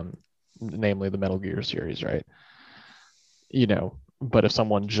 Namely the Metal Gear series, right? But if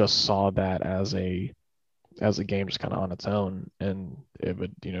someone just saw that as a game just kind of on its own, and it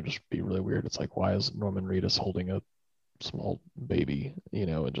would just be really weird. It's like, why is Norman Reedus holding a small baby? It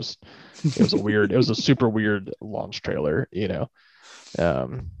was a super weird launch trailer,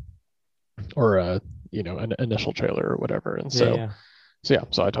 or an initial trailer or whatever. And so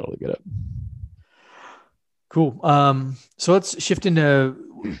I totally get it. Cool. So let's shift into,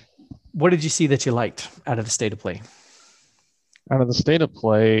 what did you see that you liked out of the state of play? Out of the state of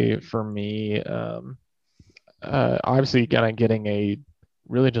play for me, obviously kind of getting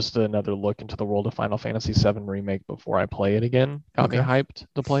just another look into the world of Final Fantasy VII Remake before I play it again got me hyped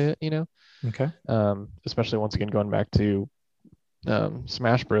to play it, Okay. Especially once again going back to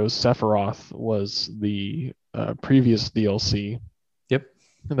Smash Bros. Sephiroth was the previous DLC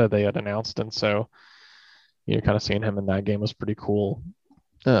that they had announced, and so kind of seeing him in that game was pretty cool.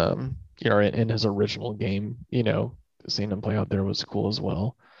 In his original game, seeing him play out there was cool as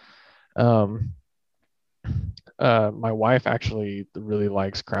well. My wife actually really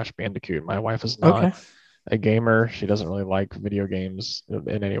likes Crash Bandicoot. My wife is not a gamer. She doesn't really like video games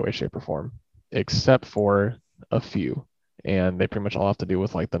in any way, shape, or form, except for a few. And they pretty much all have to do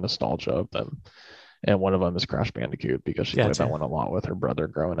with like the nostalgia of them. And one of them is Crash Bandicoot because she played that one a lot with her brother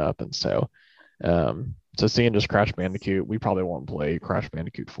growing up. And so seeing just Crash Bandicoot, we probably won't play Crash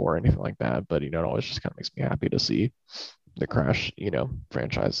Bandicoot 4 or anything like that. But, it always just kind of makes me happy to see the Crash,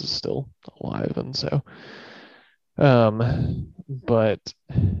 franchise is still alive. And so, but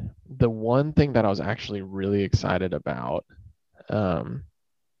the one thing that I was actually really excited about,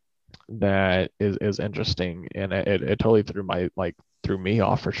 that is interesting, and it totally threw me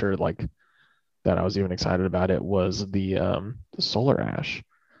off for sure, like that I was even excited about it, was the Solar Ash.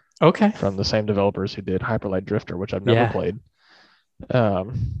 From the same developers who did Hyper Light Drifter, which I've never played.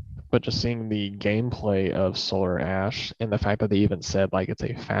 But just seeing the gameplay of Solar Ash and the fact that they even said like it's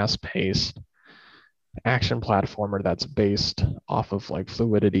a fast-paced action platformer that's based off of like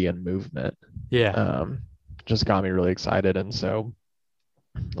fluidity and movement. Just got me really excited. And so,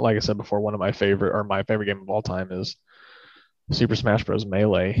 like I said before, my favorite game of all time is Super Smash Bros.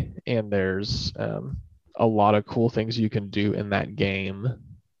 Melee, and there's a lot of cool things you can do in that game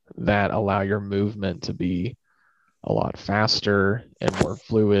that allow your movement to be a lot faster and more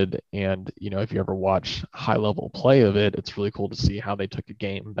fluid. And if you ever watch high level play of it, it's really cool to see how they took a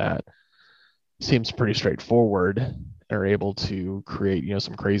game that seems pretty straightforward and are able to create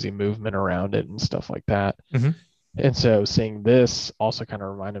some crazy movement around it and stuff like that. And so seeing this also kind of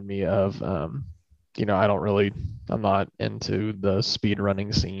reminded me of I'm not into the speed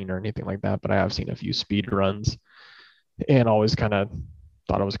running scene or anything like that, but I have seen a few speed runs and always kind of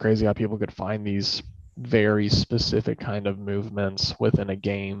thought it was crazy how people could find these very specific kind of movements within a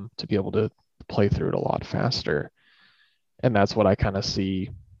game to be able to play through it a lot faster. And that's what I kind of see,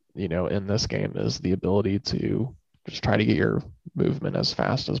 in this game is the ability to just try to get your movement as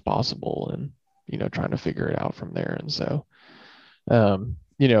fast as possible and, trying to figure it out from there. And so,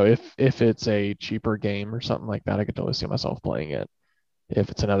 if it's a cheaper game or something like that, I could totally see myself playing it. If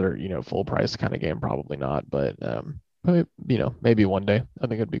it's another, full price kind of game, probably not. But maybe one day. I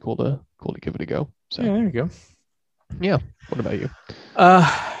think it'd be cool to give it a go. So Yeah, there you go. yeah. What about you?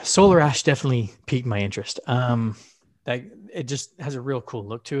 Solar Ash definitely piqued my interest. That it just has a real cool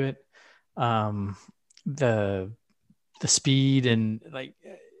look to it. The speed and like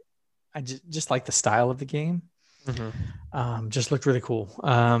I just like the style of the game. Just looked really cool.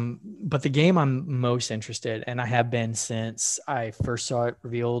 But the game I'm most interested, and I have been since I first saw it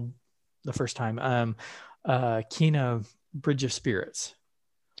revealed the first time, Kena Bridge of Spirits.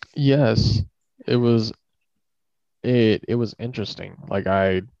 Yes, it was interesting. Like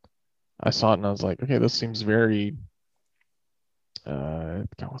I saw it and I was like, okay, this seems very God,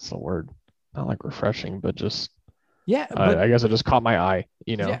 what's the word? Not like refreshing, but just Yeah, but I guess it just caught my eye,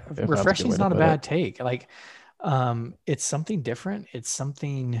 yeah, if that's a good refreshing way is to not a put bad it. take. Like, it's something different. It's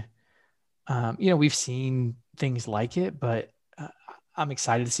something, we've seen things like it, but I'm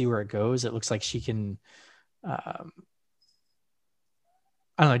excited to see where it goes. It looks like she can, I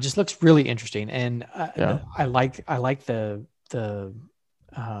don't know, it just looks really interesting. And Yeah, I like the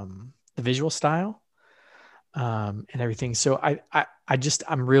visual style, and everything. So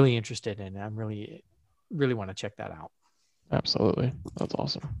I'm really interested in it. I'm really, really want to check that out. absolutely. That's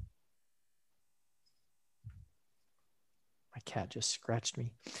awesome. My cat just scratched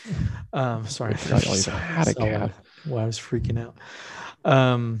me. Sorry. I forgot y'all even had a cat. Well, I was freaking out.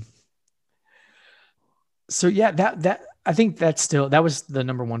 So yeah, that I think that was the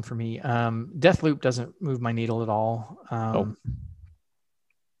number one for me. Deathloop doesn't move my needle at all. Oh,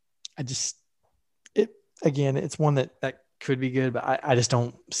 I just it again, it's one that could be good, but I just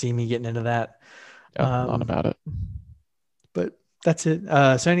don't see me getting into that. yeah, not about it. But that's it.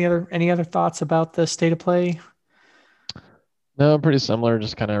 So any other thoughts about the state of play? No, pretty similar.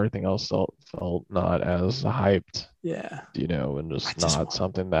 Just kind of everything else felt not as hyped, Yeah. and I just just not want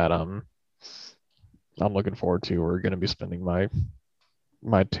something that I'm looking forward to. We're going to be spending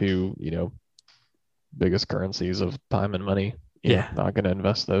my two, biggest currencies of time and money. yeah. Not going to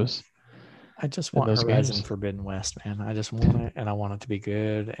invest those I just in want those Horizon games. Forbidden West, man. I just want it and I want it to be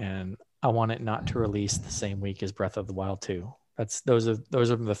good and I want it not to release the same week as Breath of the Wild 2. Those are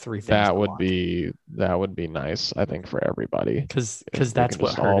the three things I want. That would be nice, I think, for everybody. Because If we that's can what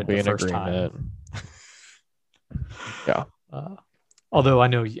just hurt all it the be in first time. agreement. Yeah. Although I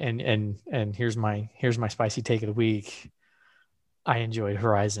know, and here's my spicy take of the week. I enjoyed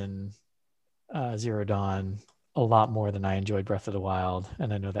Horizon Zero Dawn a lot more than I enjoyed Breath of the Wild,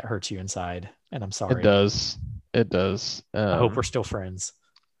 and I know that hurts you inside, and I'm It sorry. does. It does. I hope we're still friends.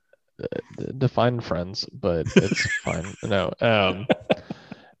 Define friends, but it's fine. No.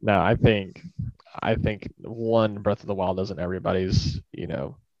 No, I think one, Breath of the Wild isn't everybody's,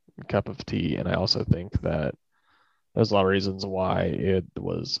 cup of tea. And I also think that there's a lot of reasons why it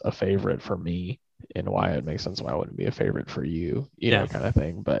was a favorite for me and why it makes sense why it wouldn't be a favorite for you, Yeah. kind of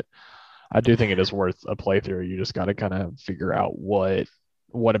thing. But I do think it is worth a playthrough. You just got to kind of figure out what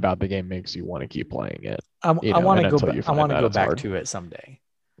about the game makes you want to keep playing it. I want to And go. until you I find want to that, go it's back hard. to it someday.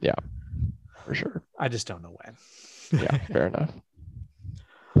 Yeah, for sure. I just don't know when. Yeah, fair enough.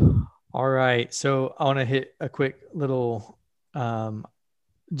 All right. So I want to hit a quick little,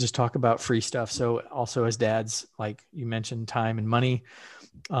 just talk about free stuff. So also as dads, like you mentioned, time and money.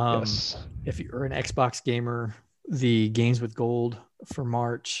 Yes. If you're an Xbox gamer, the games with gold for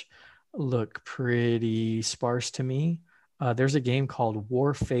March look pretty sparse to me. There's a game called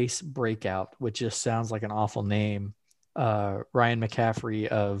Warface Breakout, which just sounds like an awful name. Ryan McCaffrey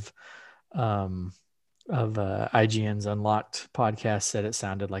of IGN's Unlocked podcast said it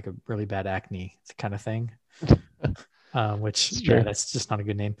sounded like a really bad acne kind of thing. Which that's just not a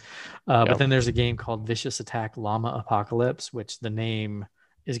good name. But then there's a game called Vicious Attack Llama Apocalypse, which the name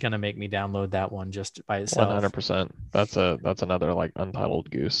is going to make me download that one just by itself. 100%. That's another like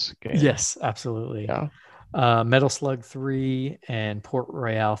Untitled Goose game. Yes, absolutely. Yeah. Metal Slug 3 and Port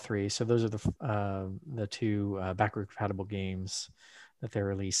Royale 3. So those are the two backward compatible games that they're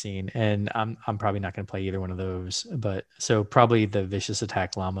releasing, and I'm probably not going to play either one of those. But so probably the Vicious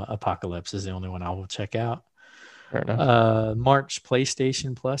Attack Llama Apocalypse is the only one I will check out. Fair enough. March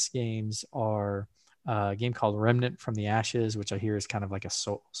PlayStation Plus games are a game called Remnant from the Ashes, which I hear is kind of like a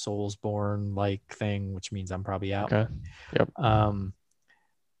Soulsborne like thing, which means I'm probably out. Okay. Yep.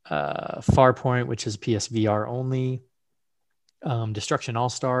 Farpoint, which is PSVR only. Destruction All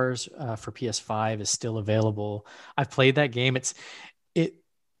Stars for PS5 is still available. I've played that game. It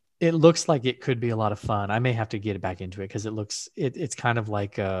it looks like it could be a lot of fun. I may have to get it back into it because it's kind of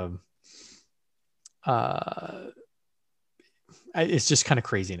like it's just kind of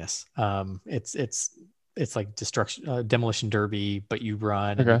craziness. It's like destruction demolition derby, but you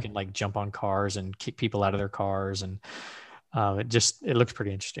run and you Okay. can like jump on cars and kick people out of their cars, and it looks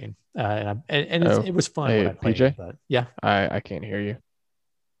pretty interesting. Oh, it was fun when hey, I played it. PJ, But yeah, I can't hear you.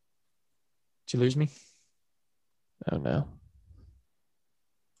 did you lose me? Oh no.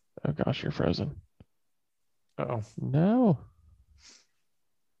 Oh gosh, you're frozen. Oh, No.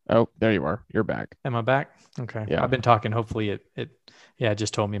 Oh, there you are. You're back. am I back? Okay, Yeah. I've been talking. Hopefully, it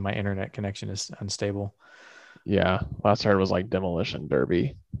just told me my internet connection is unstable. Yeah. Last I heard was like demolition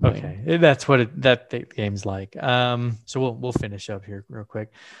derby thing. Okay, that's what the game's like. So we'll finish up here real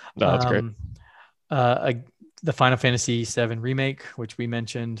quick. No, that's great. Um, uh, a, the Final Fantasy VII remake, which we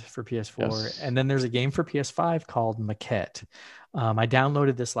mentioned for PS4, Yes. and then there's a game for PS5 called Maquette. I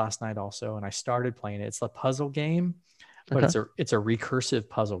downloaded this last night also, and I started playing it. It's a puzzle game, but Okay. it's a recursive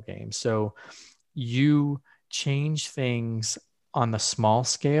puzzle game. So you change things on the small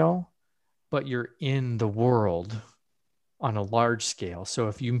scale, but you're in the world on a large scale. So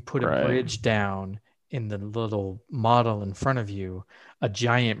if you put a Right. bridge down in the little model in front of you, a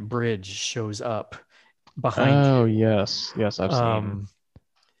giant bridge shows up behind Oh, you. yes. Yes, Um,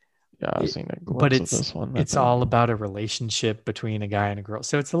 I've it, seen a but glimpse of this one, I it's think. all about a relationship between a guy and a girl.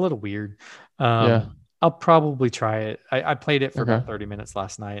 So it's a little weird. Yeah. I'll probably try it. I played it for Okay. about 30 minutes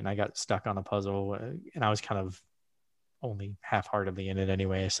last night and I got stuck on a puzzle and I was kind of only half-heartedly in it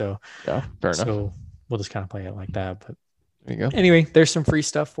anyway. Yeah, fair enough. So we'll just kind of play it like that. But There you go. anyway, there's some free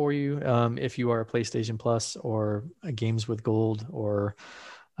stuff for you if you are a PlayStation Plus or a Games with Gold or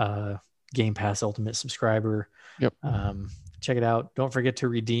Game Pass Ultimate subscriber. Yep. Check it out. Don't forget to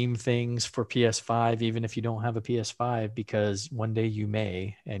redeem things for PS5, even if you don't have a PS5, because one day you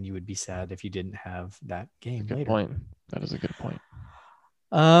may, and you would be sad if you didn't have that game Good later. point. That is a good point.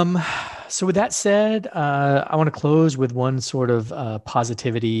 So with that said, I want to close with one sort of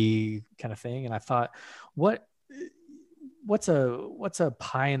positivity kind of thing, and I thought, what's a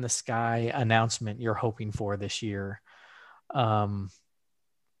pie in the sky announcement you're hoping for this year?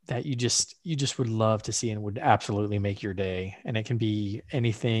 That you just would love to see and would absolutely make your day. And it can be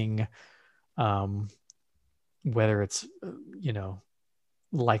anything, whether it's,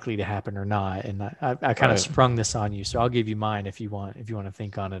 likely to happen or not. And I kind of Right. sprung this on you. So I'll give you mine if you want to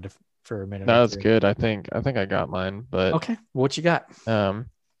think on it for a minute No, or that's two. good. I think I got mine, but Okay. What you got? I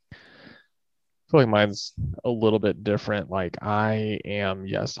feel like mine's a little bit different. Like I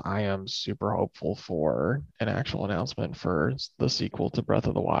am super hopeful for an actual announcement for the sequel to Breath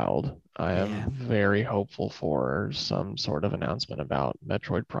of the Wild. I Yeah. am very hopeful for some sort of announcement about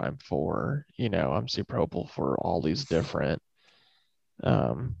Metroid Prime 4. I'm super hopeful for all these different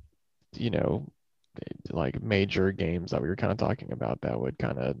um, you know, like major games that we were kind of talking about that would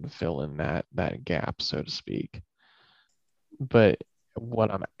kind of fill in that gap, so to speak. But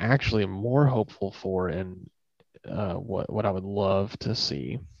what I'm actually more hopeful for, and what I would love to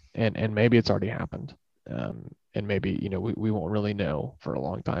see, and maybe it's already happened, and maybe we won't really know for a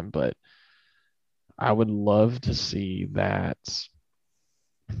long time, but I would love to see that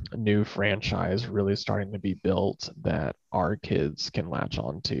new franchise really starting to be built that our kids can latch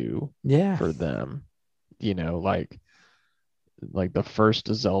on to Yeah. for them. Like the first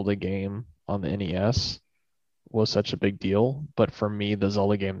Zelda game on the NES was such a big deal, but for me, the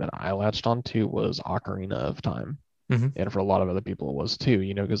Zelda game that I latched onto was Ocarina of Time, Mm-hmm. and for a lot of other people, it was too.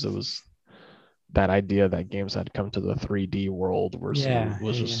 Because it was that idea that games had come to the 3D world Yeah.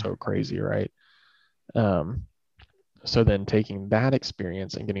 was just Yeah. so crazy, right? Um, so then taking that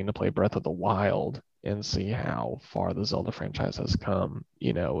experience and getting to play Breath of the Wild and see how far the Zelda franchise has come,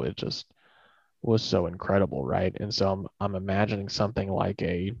 it just was so incredible, right? And so I'm imagining something like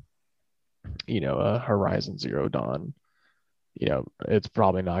a Horizon Zero Dawn. It's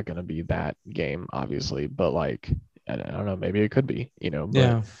probably not going to be that game, obviously, but like, I don't know, maybe it could be, but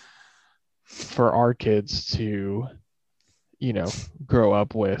Yeah. for our kids to, grow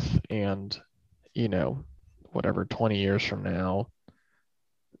up with and, you know, whatever 20 years from now,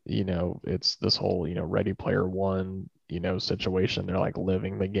 it's this whole, Ready Player One, situation. They're like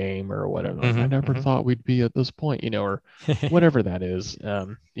living the game or whatever. Like, I never Mm-hmm. thought we'd be at this point, or Mm-hmm. whatever that is.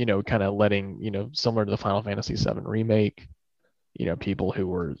 Kind of letting, similar to the Final Fantasy VII remake, people who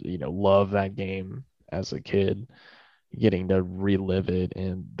were, love that game as a kid, getting to relive it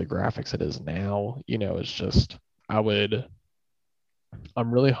and the graphics it is now, it's just, I would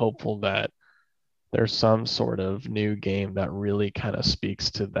I'm really hopeful that there's some sort of new game that really kind of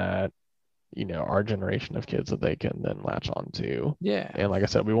speaks to that, our generation of kids that they can then latch on to. Yeah. And like I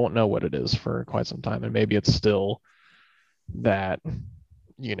said, we won't know what it is for quite some time. And maybe it's still that,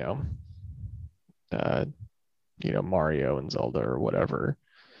 you know, uh, Mario and Zelda or whatever,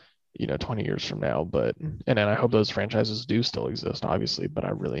 20 years from now. And then I hope those franchises do still exist, obviously, but I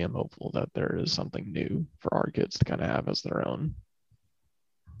really am hopeful that there is something new for our kids to kind of have as their own.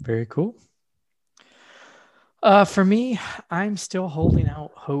 Very cool. For me, I'm still holding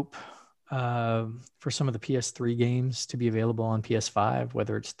out hope for some of the PS3 games to be available on PS5,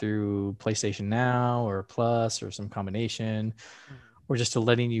 whether it's through PlayStation Now or Plus or some combination, or just to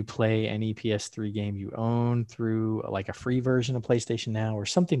letting you play any PS3 game you own through like a free version of PlayStation Now or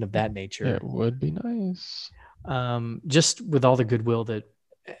something of that nature. It would be nice. Just with all the goodwill that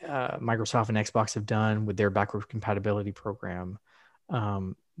Microsoft and Xbox have done with their backward compatibility program.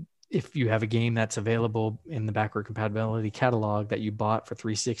 If you have a game that's available in the backward compatibility catalog that you bought for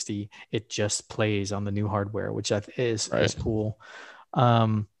 360, it just plays on the new hardware, which is cool.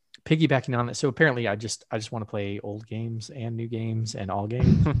 Piggybacking on it, so apparently I just want to play old games and new games and all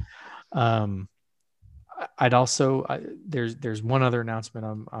games. I'd also there's one other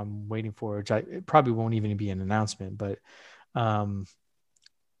announcement I'm waiting for, which it probably won't even be an announcement, but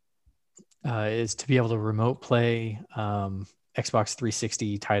is to be able to remote play Xbox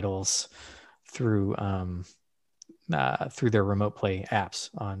 360 titles through their remote play apps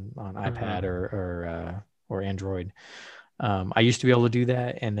on iPad or Android. I used to be able to do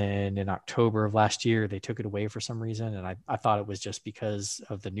that, and then in October of last year they took it away for some reason, and I thought it was just because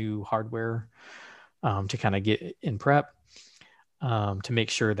of the new hardware to kind of get in prep to make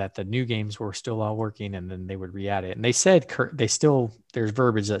sure that the new games were still all working, and then they would re-add it. And they said there's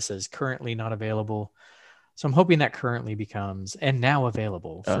verbiage that says currently not available. So I'm hoping that currently becomes and now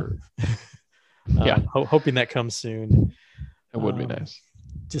available for hoping that comes soon. It would be nice.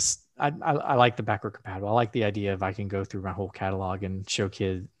 Just I like the backward compatible. I like the idea of I can go through my whole catalog and show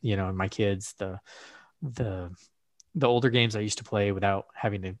my kids the older games I used to play without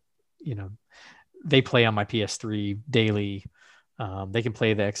having to, they play on my PS3 daily. They can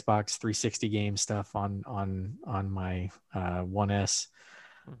play the Xbox 360 game stuff on my One S.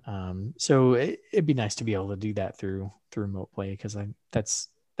 So it'd be nice to be able to do that through remote play, because that's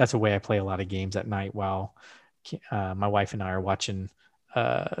a way I play a lot of games at night while my wife and I are watching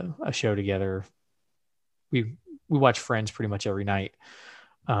a show together. We watch Friends pretty much every night,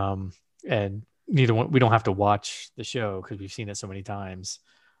 and we don't have to watch the show because we've seen it so many times.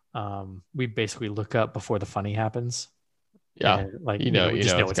 We basically look up before the funny happens. Yeah, we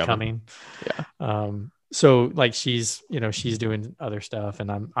just know it's coming. Yeah. So like she's doing other stuff,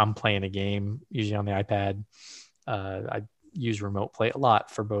 and I'm playing a game usually on the iPad. I use remote play a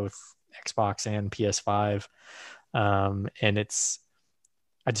lot for both Xbox and PS5, and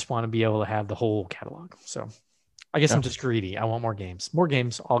I just want to be able to have the whole catalog. So I guess I'm just greedy. I want more games,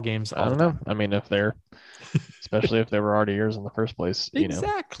 all games. I don't know. I mean, especially if they were already yours in the first place,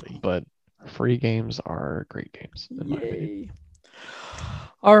 exactly. But free games are great games, in my opinion.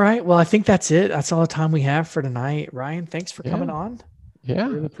 All right. Well, I think that's it. That's all the time we have for tonight. Ryan, thanks for coming on. Yeah,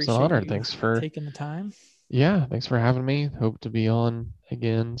 really it's an honor. Thanks for taking the time. Yeah, thanks for having me. Hope to be on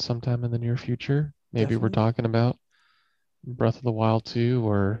again sometime in the near future. Maybe Definitely. We're talking about Breath of the Wild 2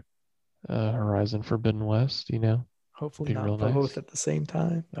 or Horizon Forbidden West, Hopefully not both at the same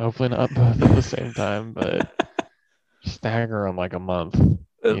time. Hopefully not both at the same time, but stagger them like a month.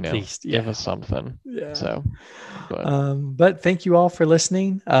 At least, give us something. Yeah. So, but thank you all for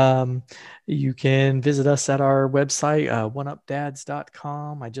listening. You can visit us at our website,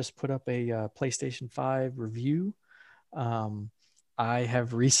 oneupdads.com. I just put up a PlayStation 5 review. I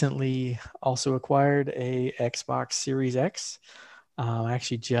have recently also acquired a Xbox Series X. I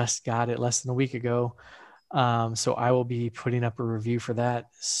actually just got it less than a week ago. So I will be putting up a review for that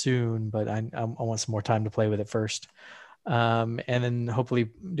soon, but I want some more time to play with it first. And then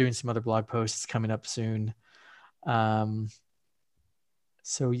hopefully doing some other blog posts coming up soon.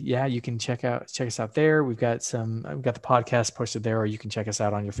 So yeah, you can check us out there. We've got the podcast posted there, or you can check us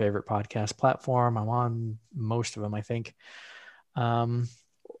out on your favorite podcast platform. I'm on most of them, I think. And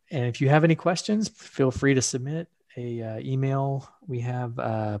if you have any questions, feel free to submit a email. We have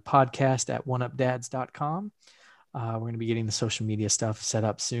podcast at oneupdads.com. We're going to be getting the social media stuff set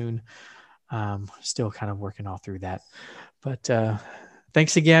up soon. Still kind of working all through that, but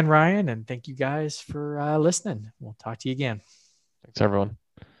thanks again, Ryan, and thank you guys for listening. We'll talk to you again. Thanks, everyone.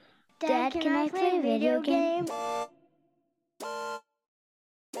 Dad, can I play a video game?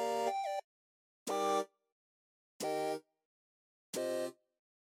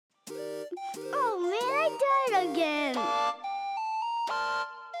 again.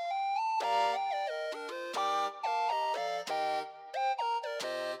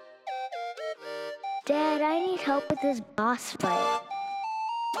 Dad, I need help with this boss fight.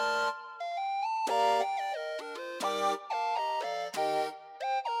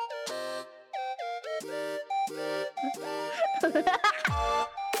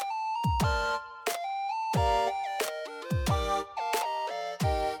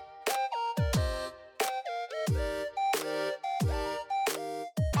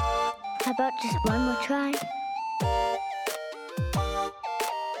 How about just one more try?